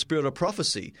love for the Spirit of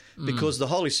Prophecy because the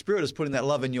Holy Spirit is putting that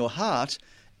love in your heart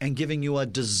and giving you a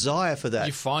desire for that.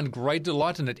 You find great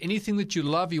delight in it. Anything that you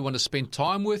love, you want to spend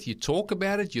time with, you talk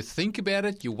about it, you think about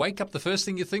it, you wake up, the first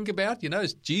thing you think about,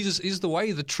 Jesus is the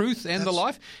way, the truth, and the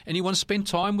life, and you want to spend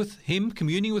time with Him,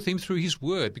 communing with Him through His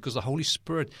Word, because the Holy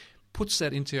Spirit puts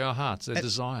that into our hearts, that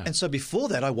desire. And so before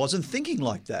that, I wasn't thinking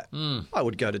like that. I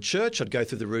would go to church, I'd go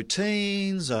through the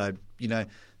routines, I'd,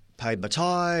 paid my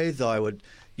tithe, I would,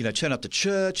 turn up to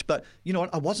church, but you know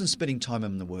what, I wasn't spending time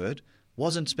in the Word,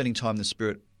 wasn't spending time in the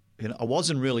Spirit. I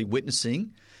wasn't really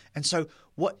witnessing. And so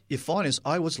what you find is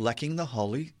I was lacking the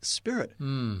Holy Spirit.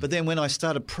 But then when I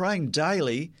started praying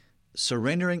daily,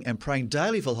 surrendering and praying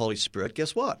daily for the Holy Spirit,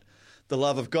 guess what? The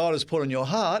love of God is put on your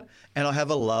heart, and I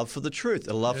have a love for the truth,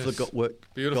 a love for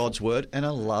God's Word, and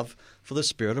a love for the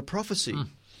Spirit of prophecy.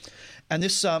 And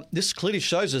this clearly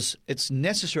shows us it's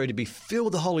necessary to be filled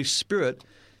with the Holy Spirit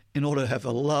in order to have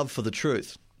a love for the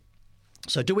truth.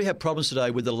 So do we have problems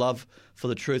today with the love for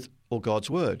the truth or God's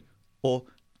Word or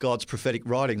God's prophetic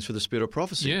writings for the Spirit of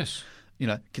prophecy? Yes.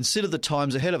 Consider the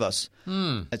times ahead of us.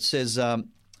 It says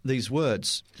these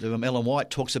words. Ellen White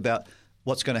talks about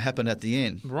what's going to happen at the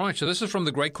end. Right. So this is from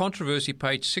the Great Controversy,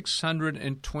 page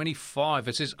 625.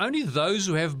 It says, only those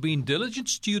who have been diligent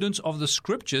students of the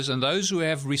Scriptures and those who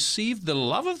have received the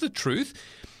love of the truth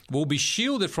will be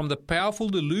shielded from the powerful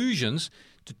delusions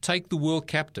to take the world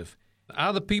captive.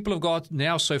 Are the people of God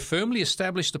now so firmly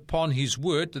established upon His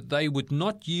Word that they would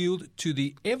not yield to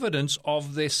the evidence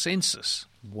of their senses?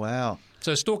 Wow.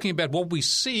 So it's talking about what we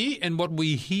see and what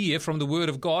we hear from the Word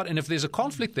of God. And if there's a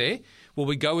conflict there, will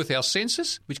we go with our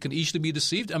senses, which can easily be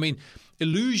deceived? I mean,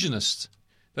 illusionists,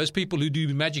 those people who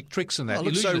do magic tricks and that. It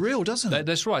looks so real, doesn't it?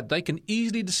 That's right. They can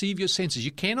easily deceive your senses.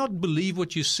 You cannot believe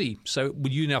what you see. So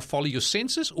would you now follow your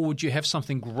senses, or would you have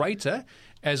something greater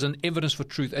as an evidence for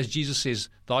truth? As Jesus says,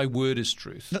 thy word is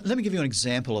truth. Let me give you an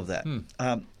example of that.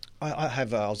 I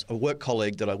have a work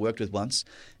colleague that I worked with once,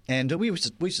 and we used to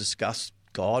discuss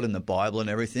God and the Bible and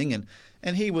everything,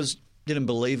 and he didn't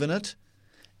believe in it.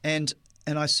 And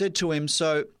I said to him,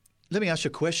 so let me ask you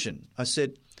a question. I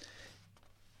said,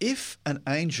 if an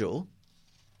angel,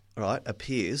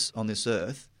 appears on this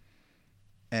earth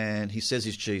and he says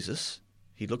he's Jesus,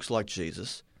 he looks like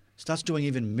Jesus, starts doing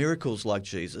even miracles like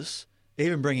Jesus,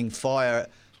 even bringing fire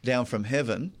down from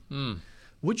heaven,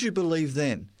 would you believe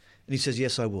then? And he says,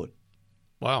 yes, I would.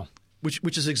 Wow.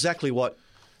 Which is exactly what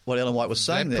Ellen White was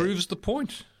saying there. That proves the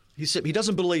point. He said he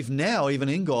doesn't believe now even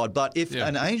in God, but if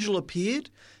an angel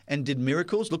appeared and did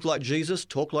miracles, looked like Jesus,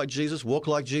 talked like Jesus, walked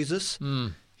like Jesus,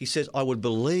 he says, I would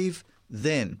believe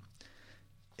then.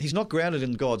 He's not grounded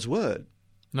in God's Word.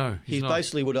 No, he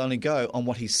basically would only go on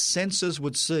what his senses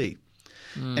would see.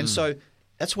 And so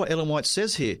that's what Ellen White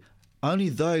says here. Only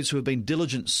those who have been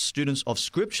diligent students of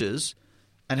Scriptures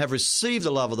and have received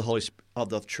the love of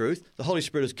the truth, the Holy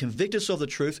Spirit has convicted us of the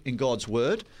truth in God's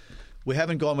Word. We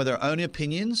haven't gone with our own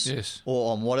opinions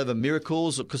or on whatever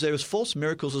miracles, because there is false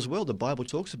miracles as well the Bible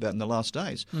talks about in the last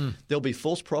days. There'll be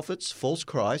false prophets, false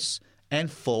Christs, and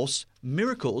false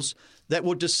miracles that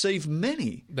will deceive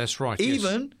many. That's right.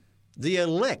 Even the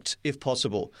elect, if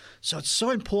possible. So it's so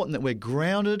important that we're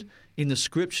grounded in the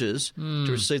Scriptures to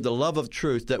receive the love of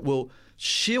truth that will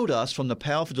shield us from the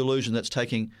powerful delusion that's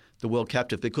taking the world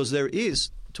captive. Because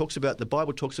the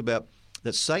Bible talks about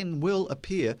that Satan will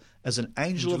appear as an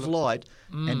angel of light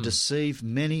and deceive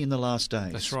many in the last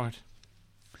days. That's right.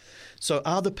 So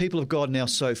are the people of God now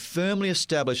so firmly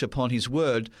established upon His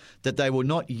Word that they will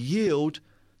not yield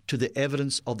to the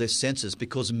evidence of their senses?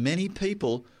 Because many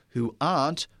people who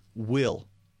aren't will.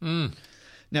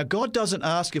 Now, God doesn't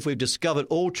ask if we've discovered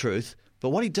all truth, but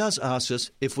what He does ask us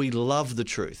if we love the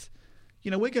truth.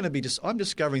 We're going to be I'm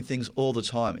discovering things all the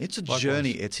time. It's a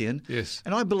journey, Etienne. Yes.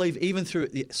 And I believe even through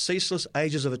the ceaseless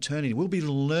ages of eternity, we'll be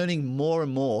learning more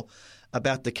and more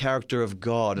about the character of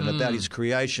God and about His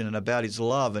creation and about His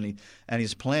love and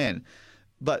His plan.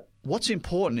 But what's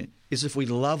important is if we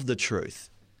love the truth,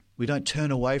 we don't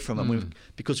turn away from it.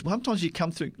 Because sometimes you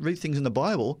come through, read things in the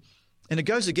Bible, and it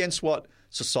goes against what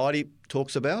society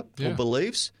talks about or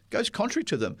believes, goes contrary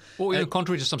to them. Or even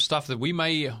contrary to some stuff that we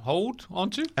may hold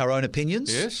onto. Our own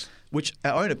opinions. Yes. Which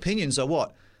our own opinions are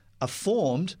what? Are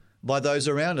formed by those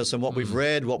around us and what we've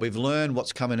read, what we've learned,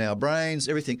 what's come in our brains,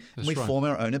 everything. And we form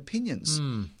our own opinions.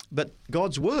 But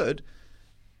God's Word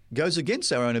goes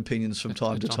against our own opinions from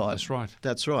time to time. That's right.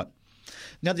 That's right.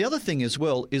 Now, the other thing as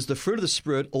well is the fruit of the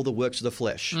Spirit or the works of the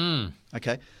flesh.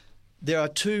 Okay? There are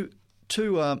two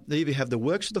either have the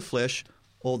works of the flesh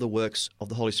or the works of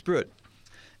the Holy Spirit.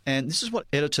 And this is what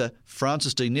editor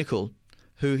Francis D. Nichol,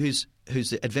 who's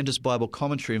the Adventist Bible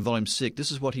Commentary in Volume 6,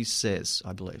 this is what he says,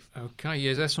 I believe. Okay,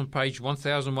 yes, that's on page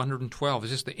 1112. It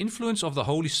says, the influence of the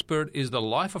Holy Spirit is the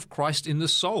life of Christ in the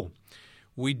soul.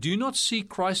 We do not see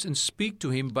Christ and speak to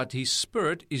Him, but His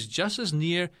Spirit is just as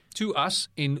near to us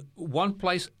in one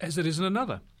place as it is in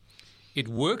another. It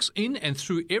works in and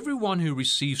through everyone who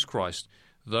receives Christ.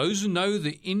 Those who know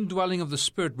the indwelling of the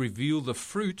Spirit reveal the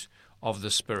fruit of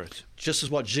the Spirit. Just as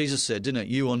what Jesus said, didn't it?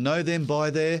 You will know them by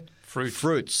their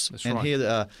fruits. That's and right.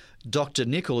 Here Dr.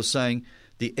 Nichol is saying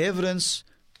the evidence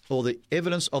of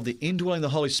the indwelling of the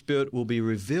Holy Spirit will be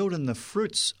revealed in the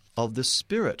fruits of the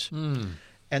Spirit.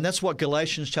 And that's what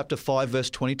Galatians chapter 5 verse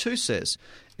 22 says.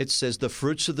 It says the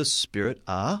fruits of the Spirit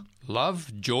are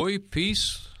love, joy,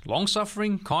 peace,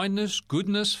 long-suffering, kindness,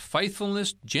 goodness,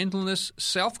 faithfulness, gentleness,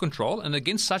 self-control, and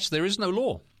against such there is no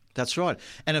law. That's right.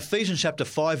 And Ephesians chapter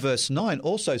 5 verse 9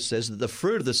 also says that the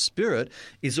fruit of the Spirit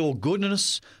is all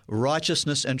goodness,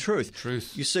 righteousness, and truth.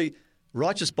 Truth. You see,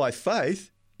 righteous by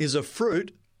faith is a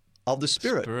fruit of the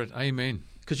Spirit. Amen.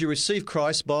 Because you receive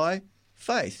Christ by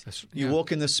faith. You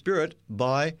walk in the Spirit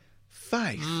by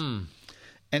faith.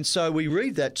 And so we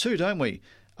read that too, don't we?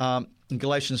 In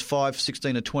Galatians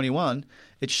 5:16-21,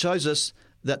 it shows us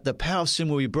that the power of sin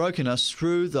will be broken us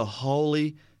through the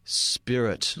Holy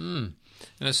Spirit. And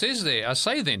it says there, I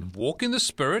say then, walk in the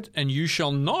Spirit, and you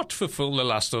shall not fulfill the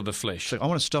lust of the flesh. So I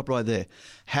want to stop right there.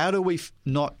 How do we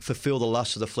not fulfill the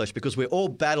lust of the flesh? Because we're all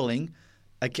battling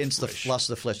against the lust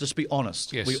of the flesh. Let's be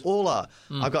honest. Yes. We all are.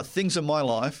 I've got things in my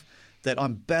life that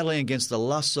I'm battling against the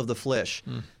lusts of the flesh.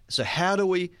 So how do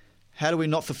we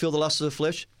not fulfill the lusts of the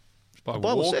flesh? By the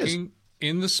Bible walking says,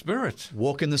 in the Spirit.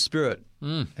 Walk in the Spirit.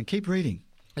 And keep reading.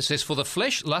 It says, for the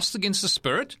flesh lusts against the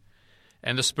Spirit,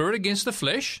 and the Spirit against the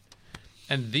flesh,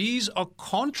 and these are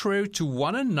contrary to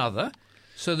one another,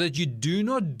 so that you do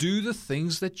not do the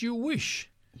things that you wish.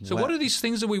 So what are these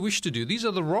things that we wish to do? These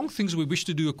are the wrong things we wish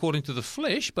to do according to the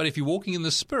flesh, but if you're walking in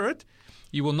the Spirit,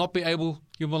 you will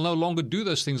no longer do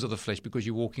those things of the flesh because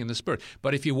you're walking in the Spirit.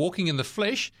 But if you're walking in the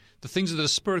flesh, the things that the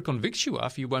Spirit convicts you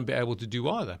of, you won't be able to do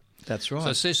either. That's right.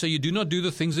 So it says, so you do not do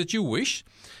the things that you wish.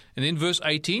 And then verse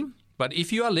 18, but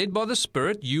if you are led by the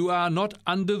Spirit, you are not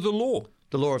under the law.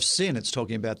 The law of sin it's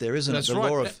talking about there, isn't That's it?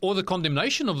 right. Or the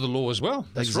condemnation of the law as well.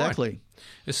 That's exactly. Right.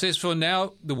 It says, for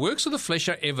now the works of the flesh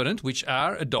are evident, which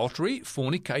are adultery,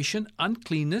 fornication,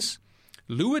 uncleanness,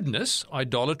 lewdness,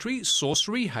 idolatry,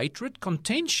 sorcery, hatred,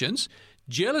 contentions,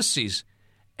 jealousies,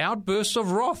 outbursts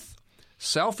of wrath,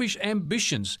 selfish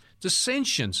ambitions,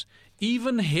 dissensions,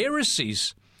 even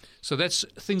heresies. So that's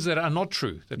things that are not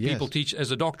true, that people teach as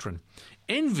a doctrine.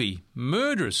 Envy,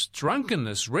 murders,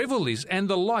 drunkenness, revelries, and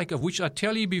the like, of which I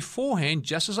tell you beforehand,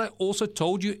 just as I also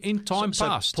told you in time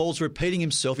past. So Paul's repeating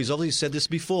himself. He's obviously said this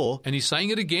before. And he's saying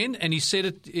it again, and he said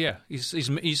it,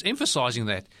 he's emphasizing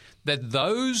that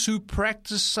those who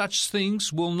practice such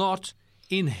things will not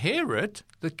inherit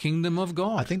the kingdom of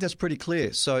God. I think that's pretty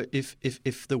clear. So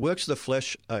if the works of the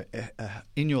flesh are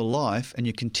in your life and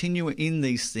you continue in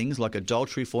these things like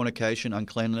adultery, fornication,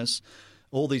 uncleanness,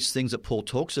 all these things that Paul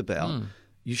talks about,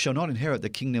 you shall not inherit the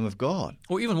kingdom of God.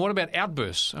 Or even what about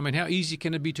outbursts? I mean, how easy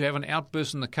can it be to have an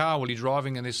outburst in the car while you're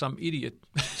driving and there's some idiot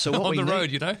on the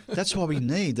road, you know? That's why we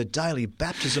need the daily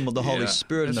baptism of the Holy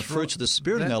Spirit and the fruits of the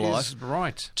Spirit in our life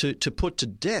to put to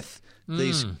death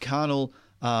these carnal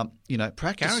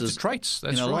practices character traits.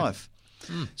 That's in our right. life.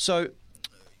 So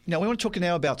now we want to talk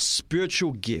now about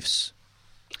spiritual gifts.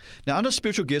 Now, under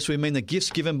spiritual gifts, we mean the gifts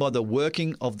given by the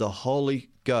working of the Holy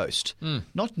Ghost.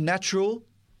 Not natural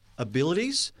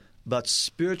abilities, but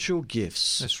spiritual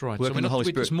gifts. That's right. Working the Holy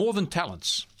Spirit. It's more than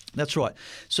talents. That's right.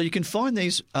 So you can find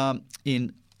these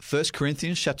in 1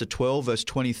 Corinthians chapter 12, verse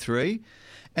 23.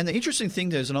 And the interesting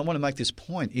thing is, and I want to make this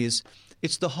point, is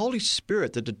it's the Holy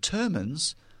Spirit that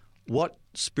determines what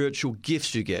spiritual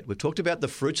gifts you get. We've talked about the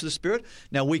fruits of the Spirit.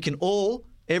 Now,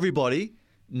 everybody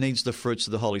needs the fruits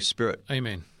of the Holy Spirit.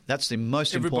 Amen. That's the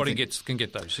most Everybody important thing. can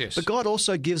get those, yes. But God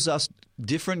also gives us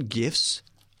different gifts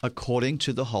according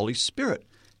to the Holy Spirit.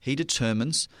 He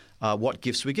determines what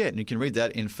gifts we get. And you can read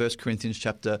that in 1 Corinthians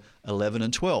chapter 11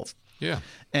 and 12. Yeah.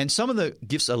 And some of the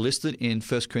gifts are listed in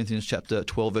 1 Corinthians chapter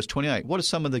 12, verse 28. What are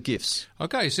some of the gifts?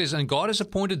 Okay, it says, and God has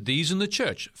appointed these in the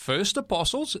church. First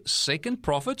apostles, second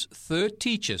prophets, third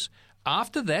teachers.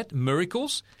 After that,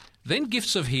 miracles, then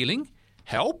gifts of healing,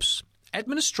 helps,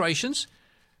 administrations,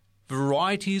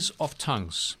 varieties of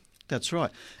tongues. That's right.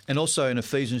 And also in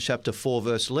Ephesians chapter 4,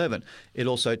 verse 11, it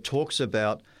also talks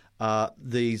about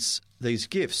these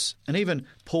gifts. And even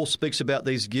Paul speaks about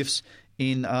these gifts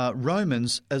in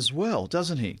Romans as well,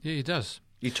 doesn't he? Yeah, he does.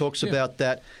 He talks about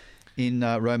that in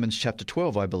Romans chapter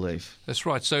 12, I believe. That's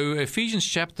right. So Ephesians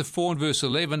chapter 4 and verse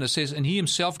 11, it says, and he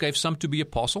himself gave some to be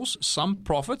apostles, some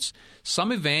prophets,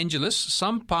 some evangelists,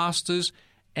 some pastors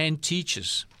and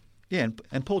teachers. Yeah,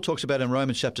 and Paul talks about in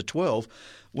Romans chapter 12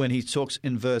 when he talks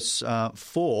in verse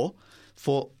 4,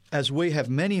 for as we have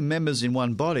many members in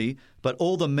one body, but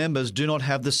all the members do not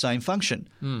have the same function.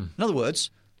 In other words,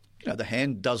 the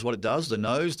hand does what it does, the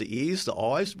nose, the ears, the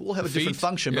eyes, we all have a different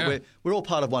function, but we're all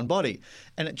part of one body.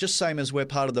 And it's just same as we're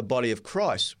part of the body of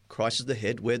Christ. Christ is the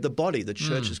head, we're the body. The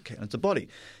church is the body.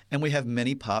 And we have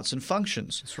many parts and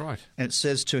functions. That's right. And it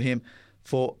says to him,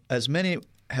 for as many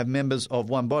have members of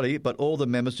one body, but all the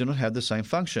members do not have the same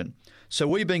function. So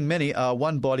we being many are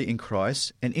one body in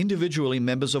Christ and individually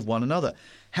members of one another,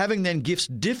 having then gifts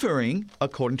differing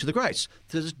according to the grace.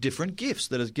 There's different gifts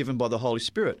that are given by the Holy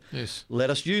Spirit. Yes. Let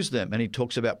us use them. And he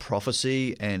talks about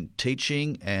prophecy and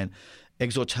teaching and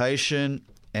exhortation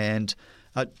and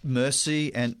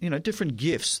mercy and different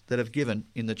gifts that are given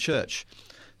in the church.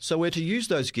 So we're to use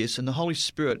those gifts, and the Holy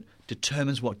Spirit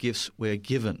determines what gifts we're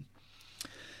given.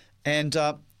 And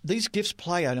these gifts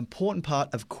play an important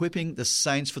part of equipping the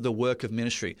saints for the work of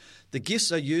ministry. The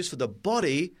gifts are used for the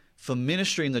body, for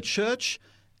ministry in the church,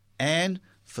 and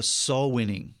for soul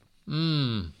winning.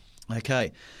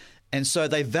 Okay. And so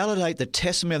they validate the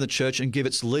testimony of the church and give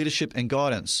its leadership and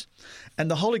guidance.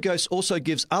 And the Holy Ghost also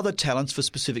gives other talents for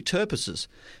specific purposes,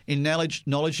 in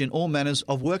knowledge in all manners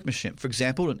of workmanship. For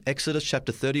example, in Exodus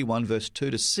chapter 31, verse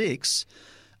 2 to 6,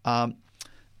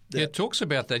 it talks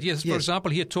about that. Yes, for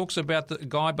example, here it talks about the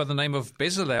guy by the name of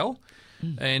Bezalel,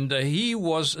 and he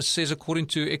was, it says according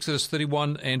to Exodus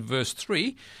 31 and verse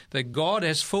 3, that God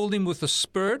has filled him with the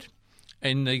Spirit,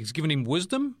 and he's given him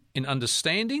wisdom in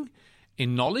understanding,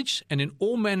 in knowledge, and in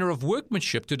all manner of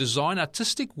workmanship, to design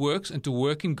artistic works and to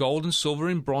work in gold and silver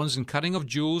and bronze and cutting of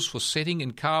jewels, for setting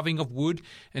and carving of wood,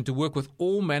 and to work with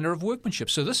all manner of workmanship.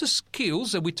 So this is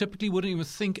skills that we typically wouldn't even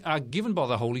think are given by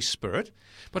the Holy Spirit.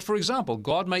 But for example,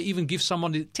 God may even give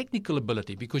someone the technical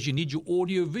ability because you need your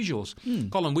audio visuals.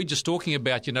 Colin, we're just talking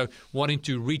about, wanting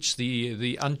to reach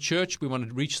the unchurched. We want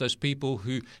to reach those people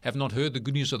who have not heard the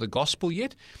good news of the gospel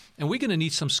yet. And we're going to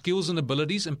need some skills and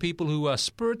abilities and people who are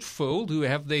spirit-filled, who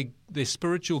have their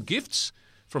spiritual gifts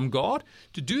from God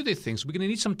to do their things. We're going to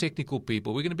need some technical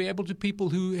people. We're going to be able to people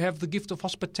who have the gift of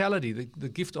hospitality, the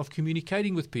gift of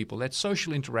communicating with people, that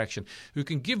social interaction, who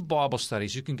can give Bible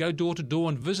studies, who can go door to door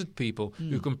and visit people,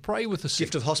 who can pray with the sick.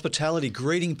 Gift of hospitality,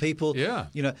 greeting people. Yeah.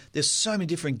 There's so many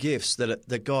different gifts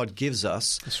that God gives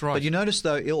us. That's right. But you notice,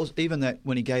 though, even that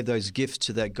when he gave those gifts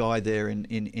to that guy there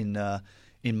in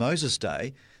Moses'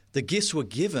 day, the gifts were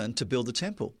given to build the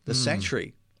temple, the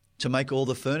sanctuary, to make all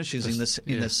the furnishings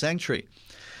in the sanctuary.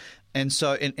 And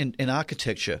so in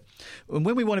architecture, and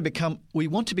when we want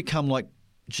to become like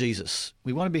Jesus.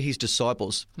 We want to be his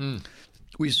disciples.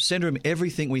 We surrender him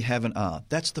everything we have and are.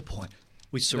 That's the point.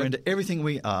 We surrender everything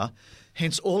we are.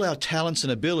 Hence, all our talents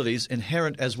and abilities,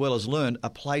 inherent as well as learned, are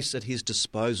placed at his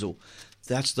disposal.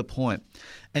 That's the point.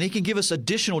 And he can give us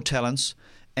additional talents,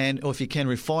 or if he can,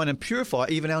 refine and purify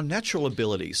even our natural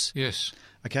abilities. Yes.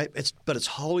 Okay? But it's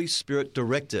Holy Spirit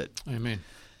directed. Amen.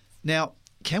 Now,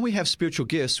 can we have spiritual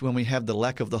gifts when we have the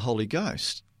lack of the Holy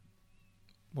Ghost?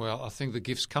 Well, I think the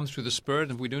gifts come through the Spirit,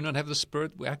 and if we do not have the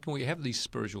Spirit, how can we have these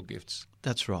spiritual gifts?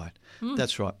 That's right.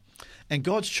 That's right. And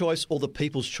God's choice or the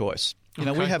people's choice. We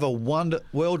Okay. have a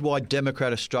worldwide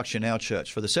democratic structure in our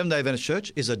church. For the Seventh-day Adventist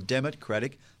Church is a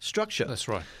democratic structure. That's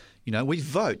right. We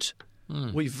vote.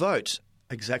 We vote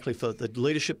exactly for the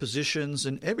leadership positions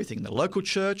and everything. In the local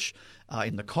church,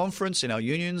 in the conference, in our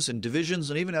unions and divisions,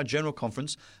 and even our general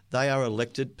conference, they are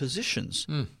elected positions,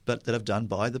 but that are done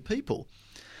by the people.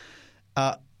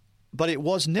 But it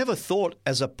was never thought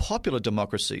as a popular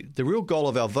democracy. The real goal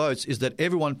of our votes is that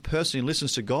everyone personally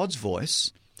listens to God's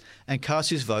voice and casts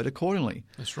his vote accordingly.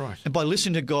 That's right. And by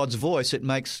listening to God's voice, it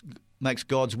makes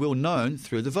God's will known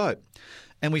through the vote.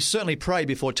 And we certainly pray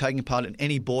before taking part in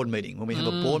any board meeting. When we have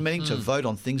a board meeting to vote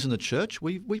on things in the church,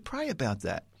 we pray about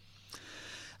that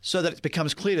so that it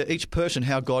becomes clear to each person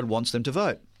how God wants them to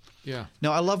vote. Yeah.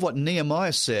 Now, I love what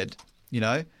Nehemiah said. You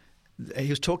know, he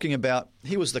was talking about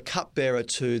he was the cupbearer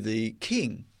to the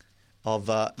king of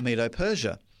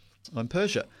Medo-Persia,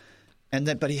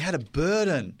 but he had a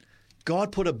burden.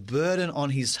 God put a burden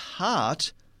on his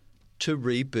heart to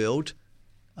rebuild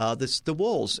the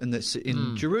walls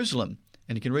in Jerusalem.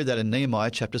 And you can read that in Nehemiah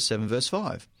chapter 7, verse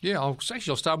 5. Yeah, I'll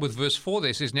start with verse 4 there.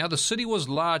 It says, "Now the city was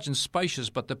large and spacious,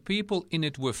 but the people in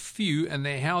it were few, and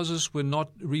their houses were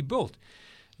not rebuilt.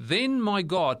 Then my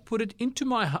God put it into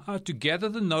my heart to gather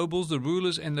the nobles, the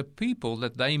rulers, and the people,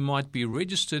 that they might be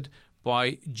registered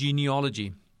by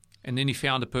genealogy." And then he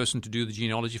found a person to do the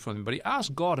genealogy for them. But he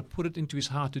asked God to put it into his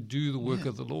heart to do the work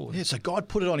of the Lord. Yeah, so God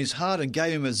put it on his heart and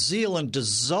gave him a zeal and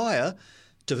desire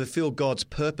to fulfill God's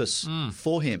purpose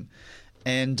for him.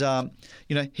 And,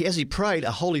 as he prayed,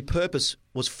 a holy purpose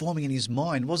was forming in his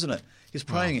mind, wasn't it? He's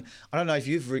praying. Wow. I don't know if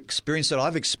you've experienced that.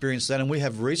 I've experienced that, and we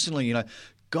have recently,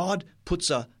 God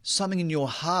puts something in your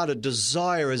heart, a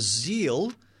desire, a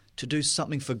zeal to do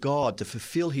something for God, to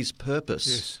fulfill his purpose.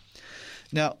 Yes.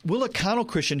 Now, will a carnal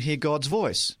Christian hear God's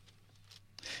voice?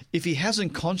 If he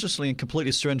hasn't consciously and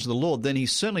completely surrendered to the Lord, then he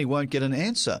certainly won't get an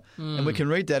answer. And we can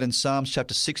read that in Psalms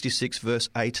chapter 66, verse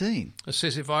 18. It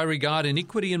says, "If I regard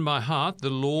iniquity in my heart,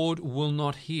 the Lord will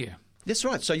not hear." That's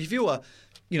right. So if you are,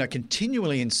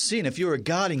 continually in sin, if you're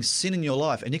regarding sin in your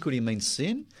life, iniquity means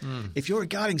sin. If you're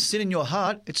regarding sin in your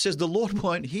heart, it says the Lord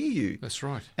won't hear you. That's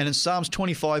right. And in Psalms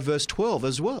 25, verse 12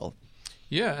 as well.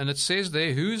 Yeah, and it says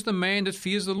there, "Who is the man that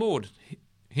fears the Lord?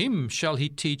 Him shall he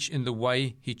teach in the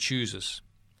way he chooses."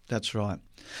 That's right.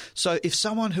 So if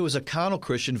someone who is a carnal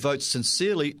Christian votes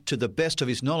sincerely to the best of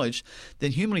his knowledge,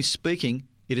 then humanly speaking,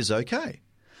 it is okay.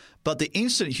 But the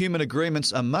instant human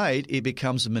agreements are made, it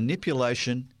becomes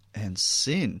manipulation and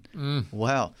sin.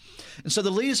 Wow. And so the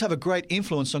leaders have a great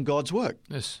influence on God's work.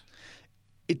 Yes.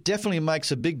 It definitely makes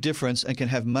a big difference and can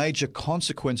have major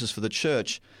consequences for the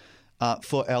church,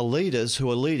 for our leaders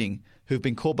who are leading, who've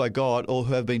been called by God or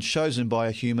who have been chosen by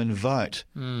a human vote.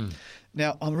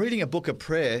 Now, I'm reading a book of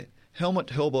prayer. Helmut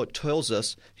Hellborg tells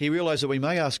us he realized that we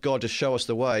may ask God to show us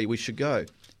the way we should go,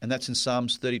 and that's in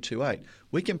Psalms 32:8.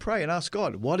 We can pray and ask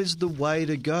God, what is the way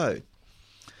to go?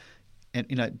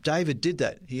 And, David did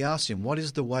that. He asked him, what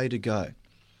is the way to go?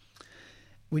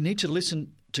 We need to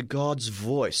listen to God's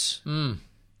voice. And,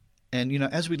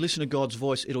 as we listen to God's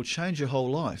voice, it'll change your whole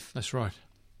life. That's right.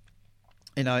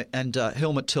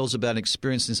 Helmut tells about an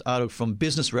experience in this article from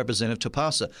business representative to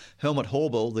pastor. Helmut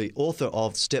Hellborg, the author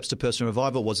of Steps to Personal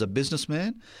Revival, was a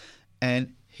businessman,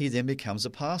 and he then becomes a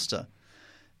pastor.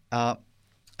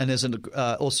 And there's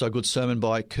also a good sermon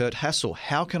by Kurt Hassel,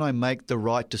 How Can I Make the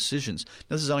Right Decisions?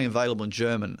 Now, this is only available in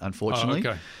German, unfortunately.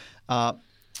 Oh, okay.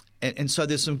 And so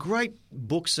there's some great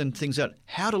books and things out.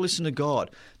 How to listen to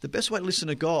God. The best way to listen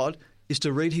to God is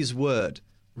to read his word.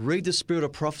 Read the spirit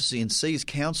of prophecy and see his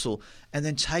counsel, and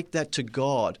then take that to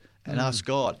God and ask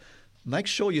God. Make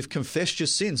sure you've confessed your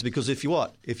sins, because if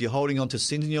you're holding on to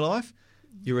sin in your life,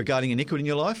 you're regarding iniquity in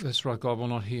your life. That's right. God will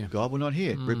not hear. God will not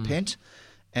hear. Repent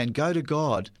and go to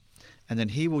God, and then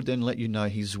he will then let you know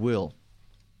his will.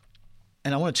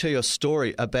 And I want to tell you a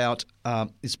story about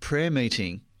this prayer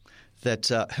meeting that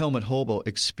Helmut Hellborg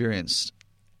experienced.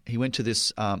 He went to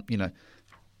this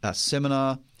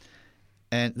seminar,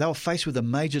 and they were faced with a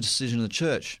major decision in the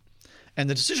church. And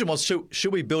the decision was,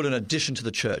 should we build an addition to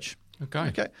the church?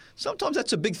 Okay. Sometimes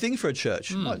that's a big thing for a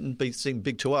church. It mightn't seem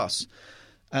big to us.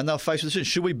 And they were faced with the decision,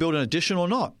 should we build an addition or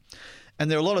not? And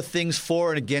there are a lot of things for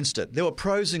and against it. There were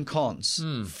pros and cons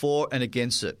for and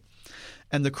against it.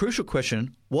 And the crucial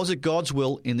question, was it God's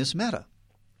will in this matter?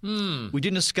 We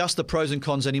didn't discuss the pros and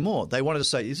cons anymore. They wanted to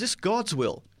say, is this God's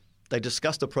will? They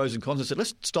discussed the pros and cons and said,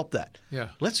 let's stop that. Yeah.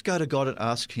 Let's go to God and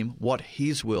ask him what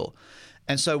his will.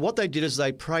 And so what they did is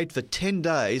they prayed for 10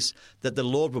 days that the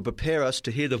Lord would prepare us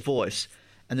to hear the voice,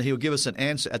 and that he would give us an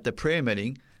answer at the prayer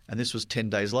meeting, and this was 10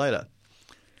 days later.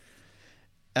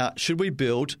 Should we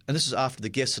build, and this is after the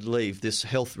guests had leave this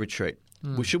health retreat,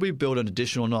 should we build an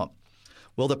addition or not?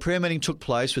 Well, the prayer meeting took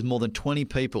place with more than 20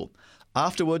 people.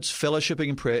 Afterwards, fellowshipping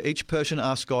in prayer, each person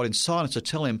asked God in silence to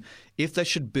tell him if they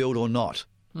should build or not.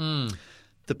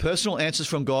 The personal answers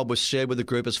from God were shared with the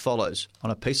group as follows.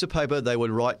 On a piece of paper, they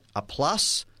would write a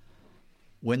plus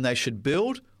when they should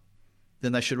build,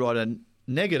 then they should write a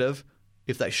negative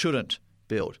if they shouldn't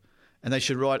build. And they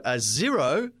should write a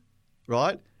 0,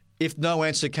 right, if no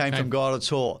answer came from God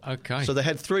at all. Okay. So they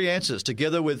had 3 answers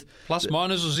together with... Plus,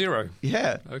 minus, or 0.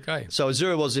 Yeah. Okay. So a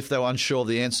 0 was if they were unsure of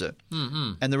the answer.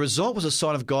 Mm-hmm. And the result was a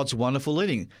sign of God's wonderful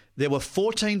leading. There were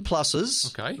 14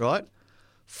 pluses, right?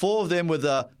 4 of them with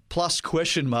a plus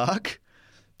question mark.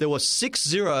 There were 6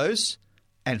 zeros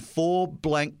and 4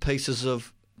 blank pieces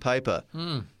of paper.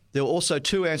 There were also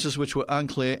 2 answers which were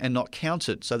unclear and not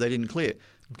counted, so they didn't clear.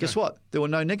 Guess what? There were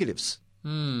no negatives.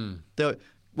 They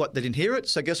didn't hear it,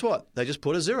 so guess what? They just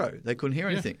put a 0. They couldn't hear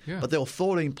anything. But there were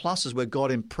 14 pluses where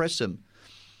God impressed them.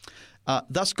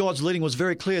 Thus, God's leading was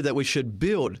very clear that we should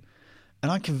build,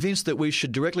 and I'm convinced that we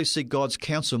should directly seek God's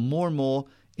counsel more and more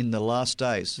in the last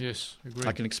days. Yes, agree.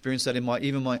 I can experience that in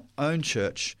even my own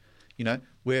church. You know,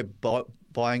 we're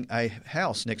buying a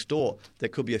house next door. There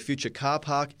could be a future car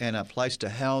park and a place to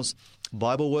house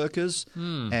Bible workers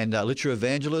and literature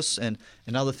evangelists and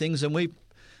other things. And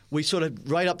we sort of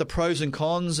rate up the pros and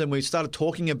cons, and we started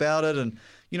talking about it. And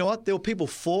you know what? There were people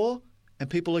for and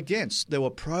people against. There were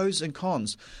pros and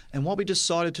cons. And what we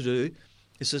decided to do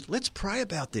is let's pray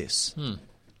about this.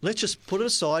 Let's just put it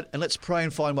aside and let's pray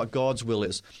and find what God's will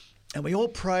is. And we all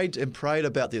prayed and prayed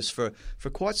about this for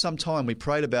quite some time. We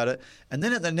prayed about it. And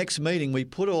then at the next meeting, we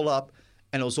put it all up,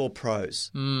 and it was all pros.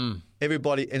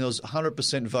 Everybody, and it was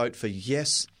 100% vote for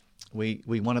yes, we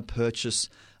want to purchase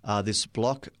this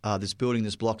block,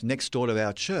 this block next door to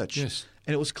our church. Yes.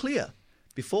 And it was clear.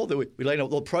 Before we laid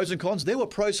out all the pros and cons. There were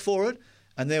pros for it,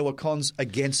 and there were cons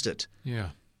against it. Yeah.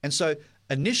 And so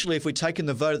initially, if we'd taken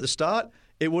the vote at the start,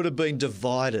 it would have been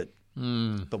divided.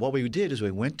 But what we did is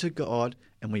we went to God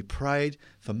and we prayed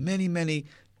for many, many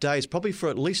days, probably for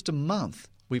at least a month.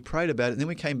 We prayed about it, and then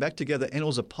we came back together, and it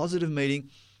was a positive meeting,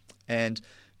 and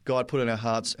God put in our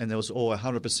hearts, and there was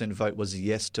 100% vote was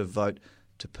yes to vote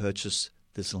to purchase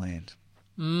this land.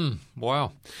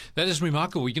 Wow. That is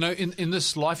remarkable. You know, in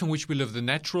this life in which we live, the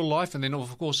natural life, and then,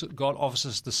 of course, God offers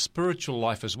us the spiritual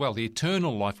life as well, the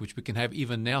eternal life, which we can have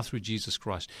even now through Jesus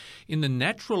Christ. In the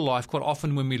natural life, quite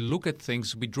often when we look at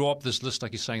things, we draw up this list,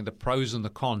 like you're saying, the pros and the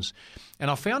cons.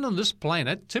 And I found on this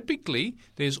planet, typically,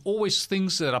 there's always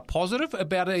things that are positive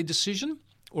about a decision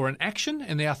or an action,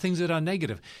 and there are things that are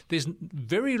negative. There's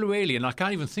very rarely, and I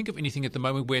can't even think of anything at the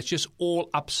moment, where it's just all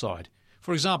upside.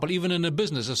 For example, even in a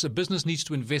business, if a business needs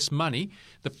to invest money,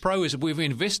 the pro is if we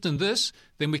invest in this,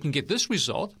 then we can get this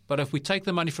result. But if we take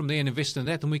the money from there and invest in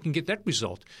that, then we can get that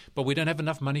result. But we don't have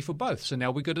enough money for both. So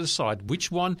now we've got to decide which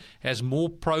one has more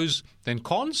pros than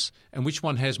cons and which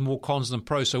one has more cons than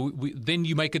pros. So then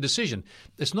you make a decision.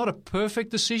 It's not a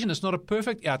perfect decision. It's not a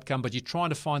perfect outcome, but you're trying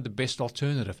to find the best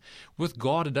alternative. With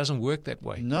God, it doesn't work that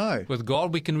way. No. With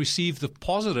God, we can receive the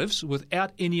positives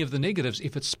without any of the negatives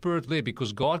if it's spirit-led,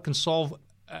 because God can solve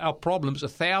our problems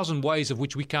 1,000 ways of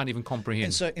which we can't even comprehend.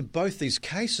 And so in both these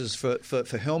cases, for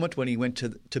Helmut, when he went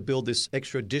to build this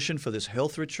extra addition for this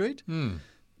health retreat,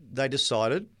 they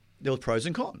decided there were pros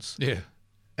and cons. Yeah.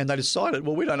 And they decided,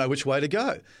 well, we don't know which way to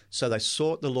go. So they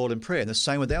sought the Lord in prayer. And the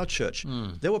same with our church.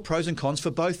 There were pros and cons for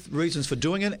both reasons, for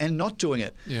doing it and not doing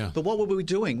it. Yeah. But what were we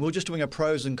doing? We were just doing our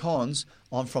pros and cons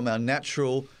from our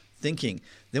natural thinking.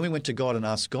 Then we went to God and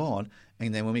asked God,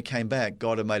 and then when we came back,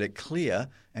 God had made it clear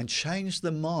and changed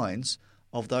the minds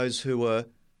of those who were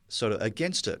sort of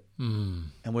against it.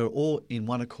 And we were all in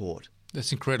one accord.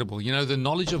 That's incredible. You know, the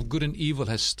knowledge of good and evil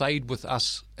has stayed with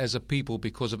us as a people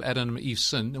because of Adam and Eve's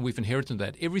sin, and we've inherited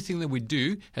that. Everything that we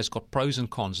do has got pros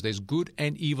and cons. There's good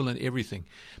and evil in everything.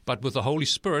 But with the Holy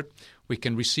Spirit, we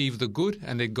can receive the good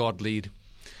and let God lead.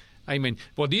 Amen.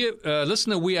 Well, dear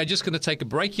listener, we are just going to take a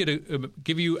break here to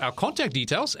give you our contact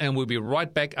details, and we'll be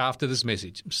right back after this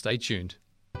message. Stay tuned.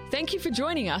 Thank you for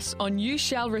joining us on You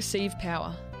Shall Receive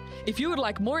Power. If you would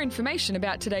like more information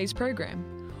about today's program,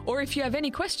 or if you have any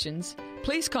questions,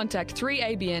 please contact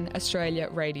 3ABN Australia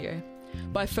Radio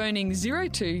by phoning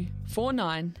 02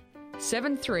 49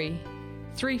 73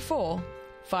 34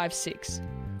 56.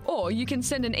 Or you can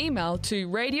send an email to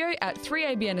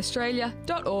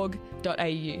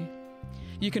radio@3abnaustralia.org.au.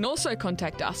 You can also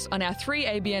contact us on our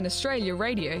 3ABN Australia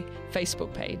Radio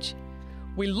Facebook page.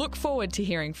 We look forward to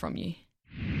hearing from you.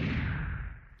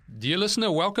 Dear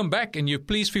listener, welcome back, and you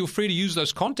please feel free to use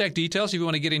those contact details if you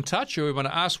want to get in touch, or you want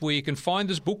to ask where you can find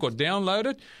this book or download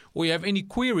it, or you have any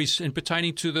queries in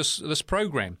pertaining to this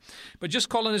program. But just,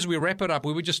 Colin, as we wrap it up,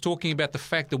 we were just talking about the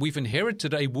fact that we've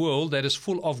inherited a world that is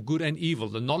full of good and evil.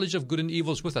 The knowledge of good and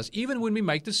evil is with us, even when we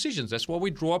make decisions. That's why we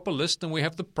draw up a list and we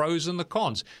have the pros and the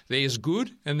cons. There is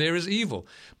good and there is evil.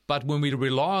 But when we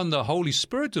rely on the Holy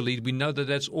Spirit to lead, we know that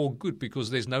that's all good because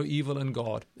there's no evil in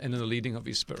God and in the leading of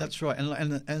His Spirit. That's right.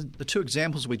 And the two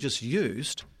examples we just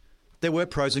used, there were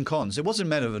pros and cons. It wasn't a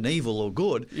matter of an evil or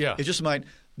good. Yeah. It just made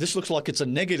this looks like it's a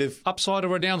negative Upside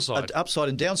or a downside? upside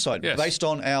and downside Yes. based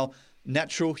on our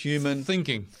natural human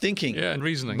Thinking. Yeah, and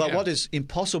reasoning. But yeah. what is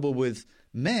impossible with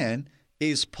man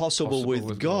is possible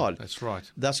with God. That's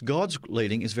right. Thus, God's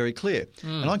leading is very clear.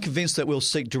 And I'm convinced that we'll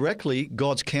seek directly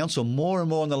God's counsel more and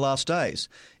more in the last days.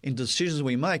 In decisions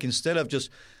we make, instead of just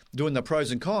doing the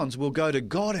pros and cons, we'll go to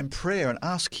God in prayer and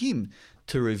ask Him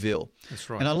to reveal. That's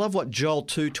right. And I love what Joel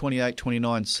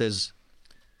 2:28-29 says.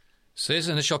 Says,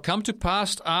 and it shall come to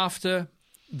pass after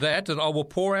that I will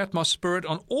pour out my Spirit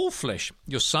on all flesh.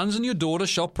 Your sons and your daughters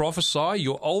shall prophesy,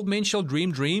 your old men shall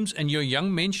dream dreams, and your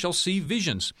young men shall see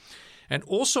visions. And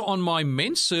also on my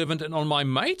menservant and on my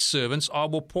maidservants I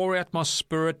will pour out my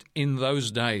Spirit in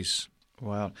those days.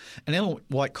 Wow. And Ellen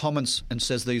White comments and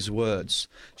says these words.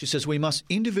 She says, we must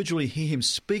individually hear Him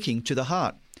speaking to the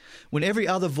heart. When every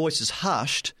other voice is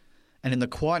hushed, and in the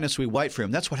quietness we wait for Him.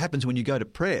 That's what happens when you go to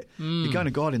prayer. You're going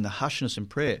to God in the hushness and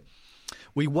prayer.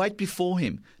 We wait before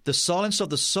Him. The silence of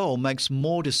the soul makes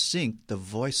more distinct the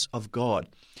voice of God.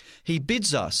 He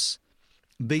bids us,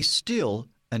 be still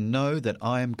and know that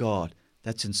I am God.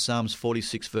 That's in Psalms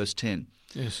 46 verse 10.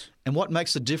 Yes. And what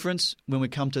makes the difference when we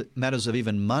come to matters of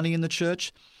even money in the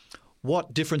church?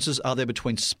 What differences are there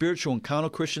between spiritual and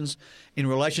carnal Christians in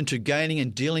relation to gaining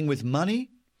and dealing with money?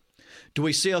 Do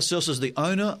we see ourselves as the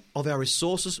owner of our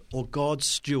resources or God's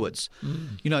stewards?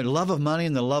 You know, love of money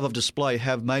and the love of display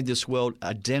have made this world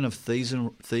a den of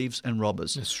thieves and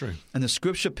robbers. That's true. And the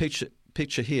scripture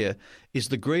picture here is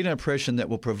the greed and oppression that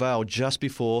will prevail just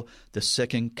before the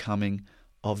second coming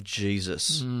of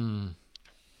Jesus.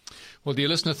 Well, dear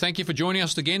listener, thank you for joining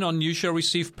us again on You Shall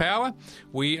Receive Power.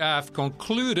 We have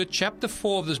concluded Chapter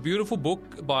 4 of this beautiful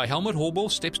book by Helmut Horbel,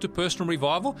 Steps to Personal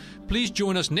Revival. Please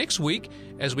join us next week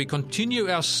as we continue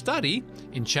our study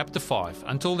in Chapter 5.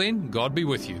 Until then, God be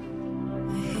with you.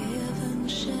 Heaven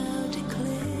shall declare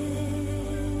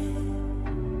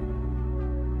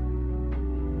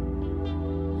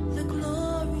the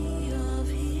glory of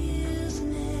His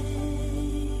name.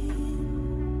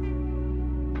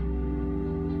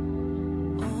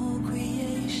 All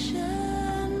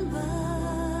creation bows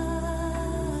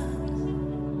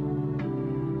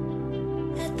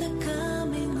at the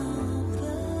coming of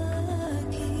the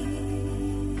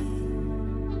King.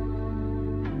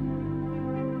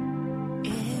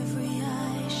 Every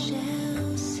eye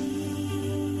shall see,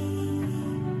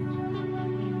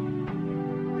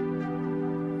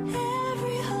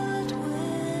 every heart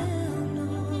will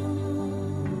know,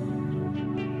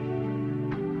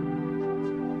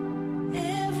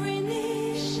 every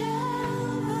knee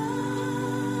shall bow,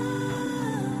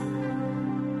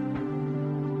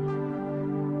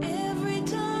 every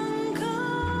tongue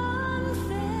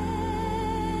confess.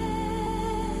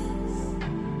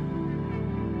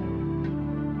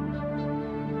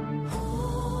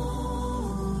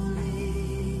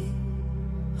 Holy,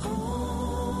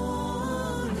 holy,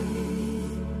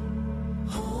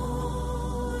 holy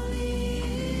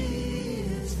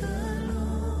is the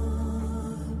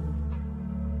Lord.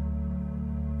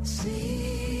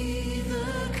 See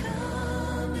the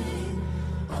coming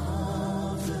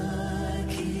of the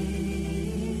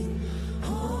King.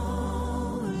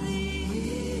 Holy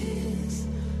is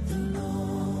the Lord.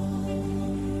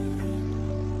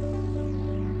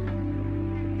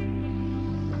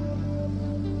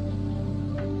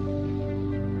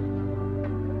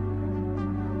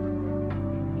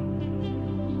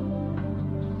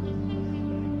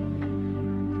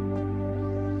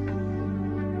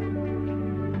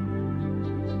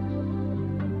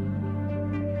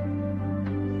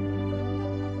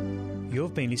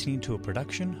 You've been listening to a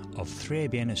production of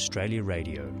 3ABN Australia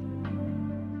Radio.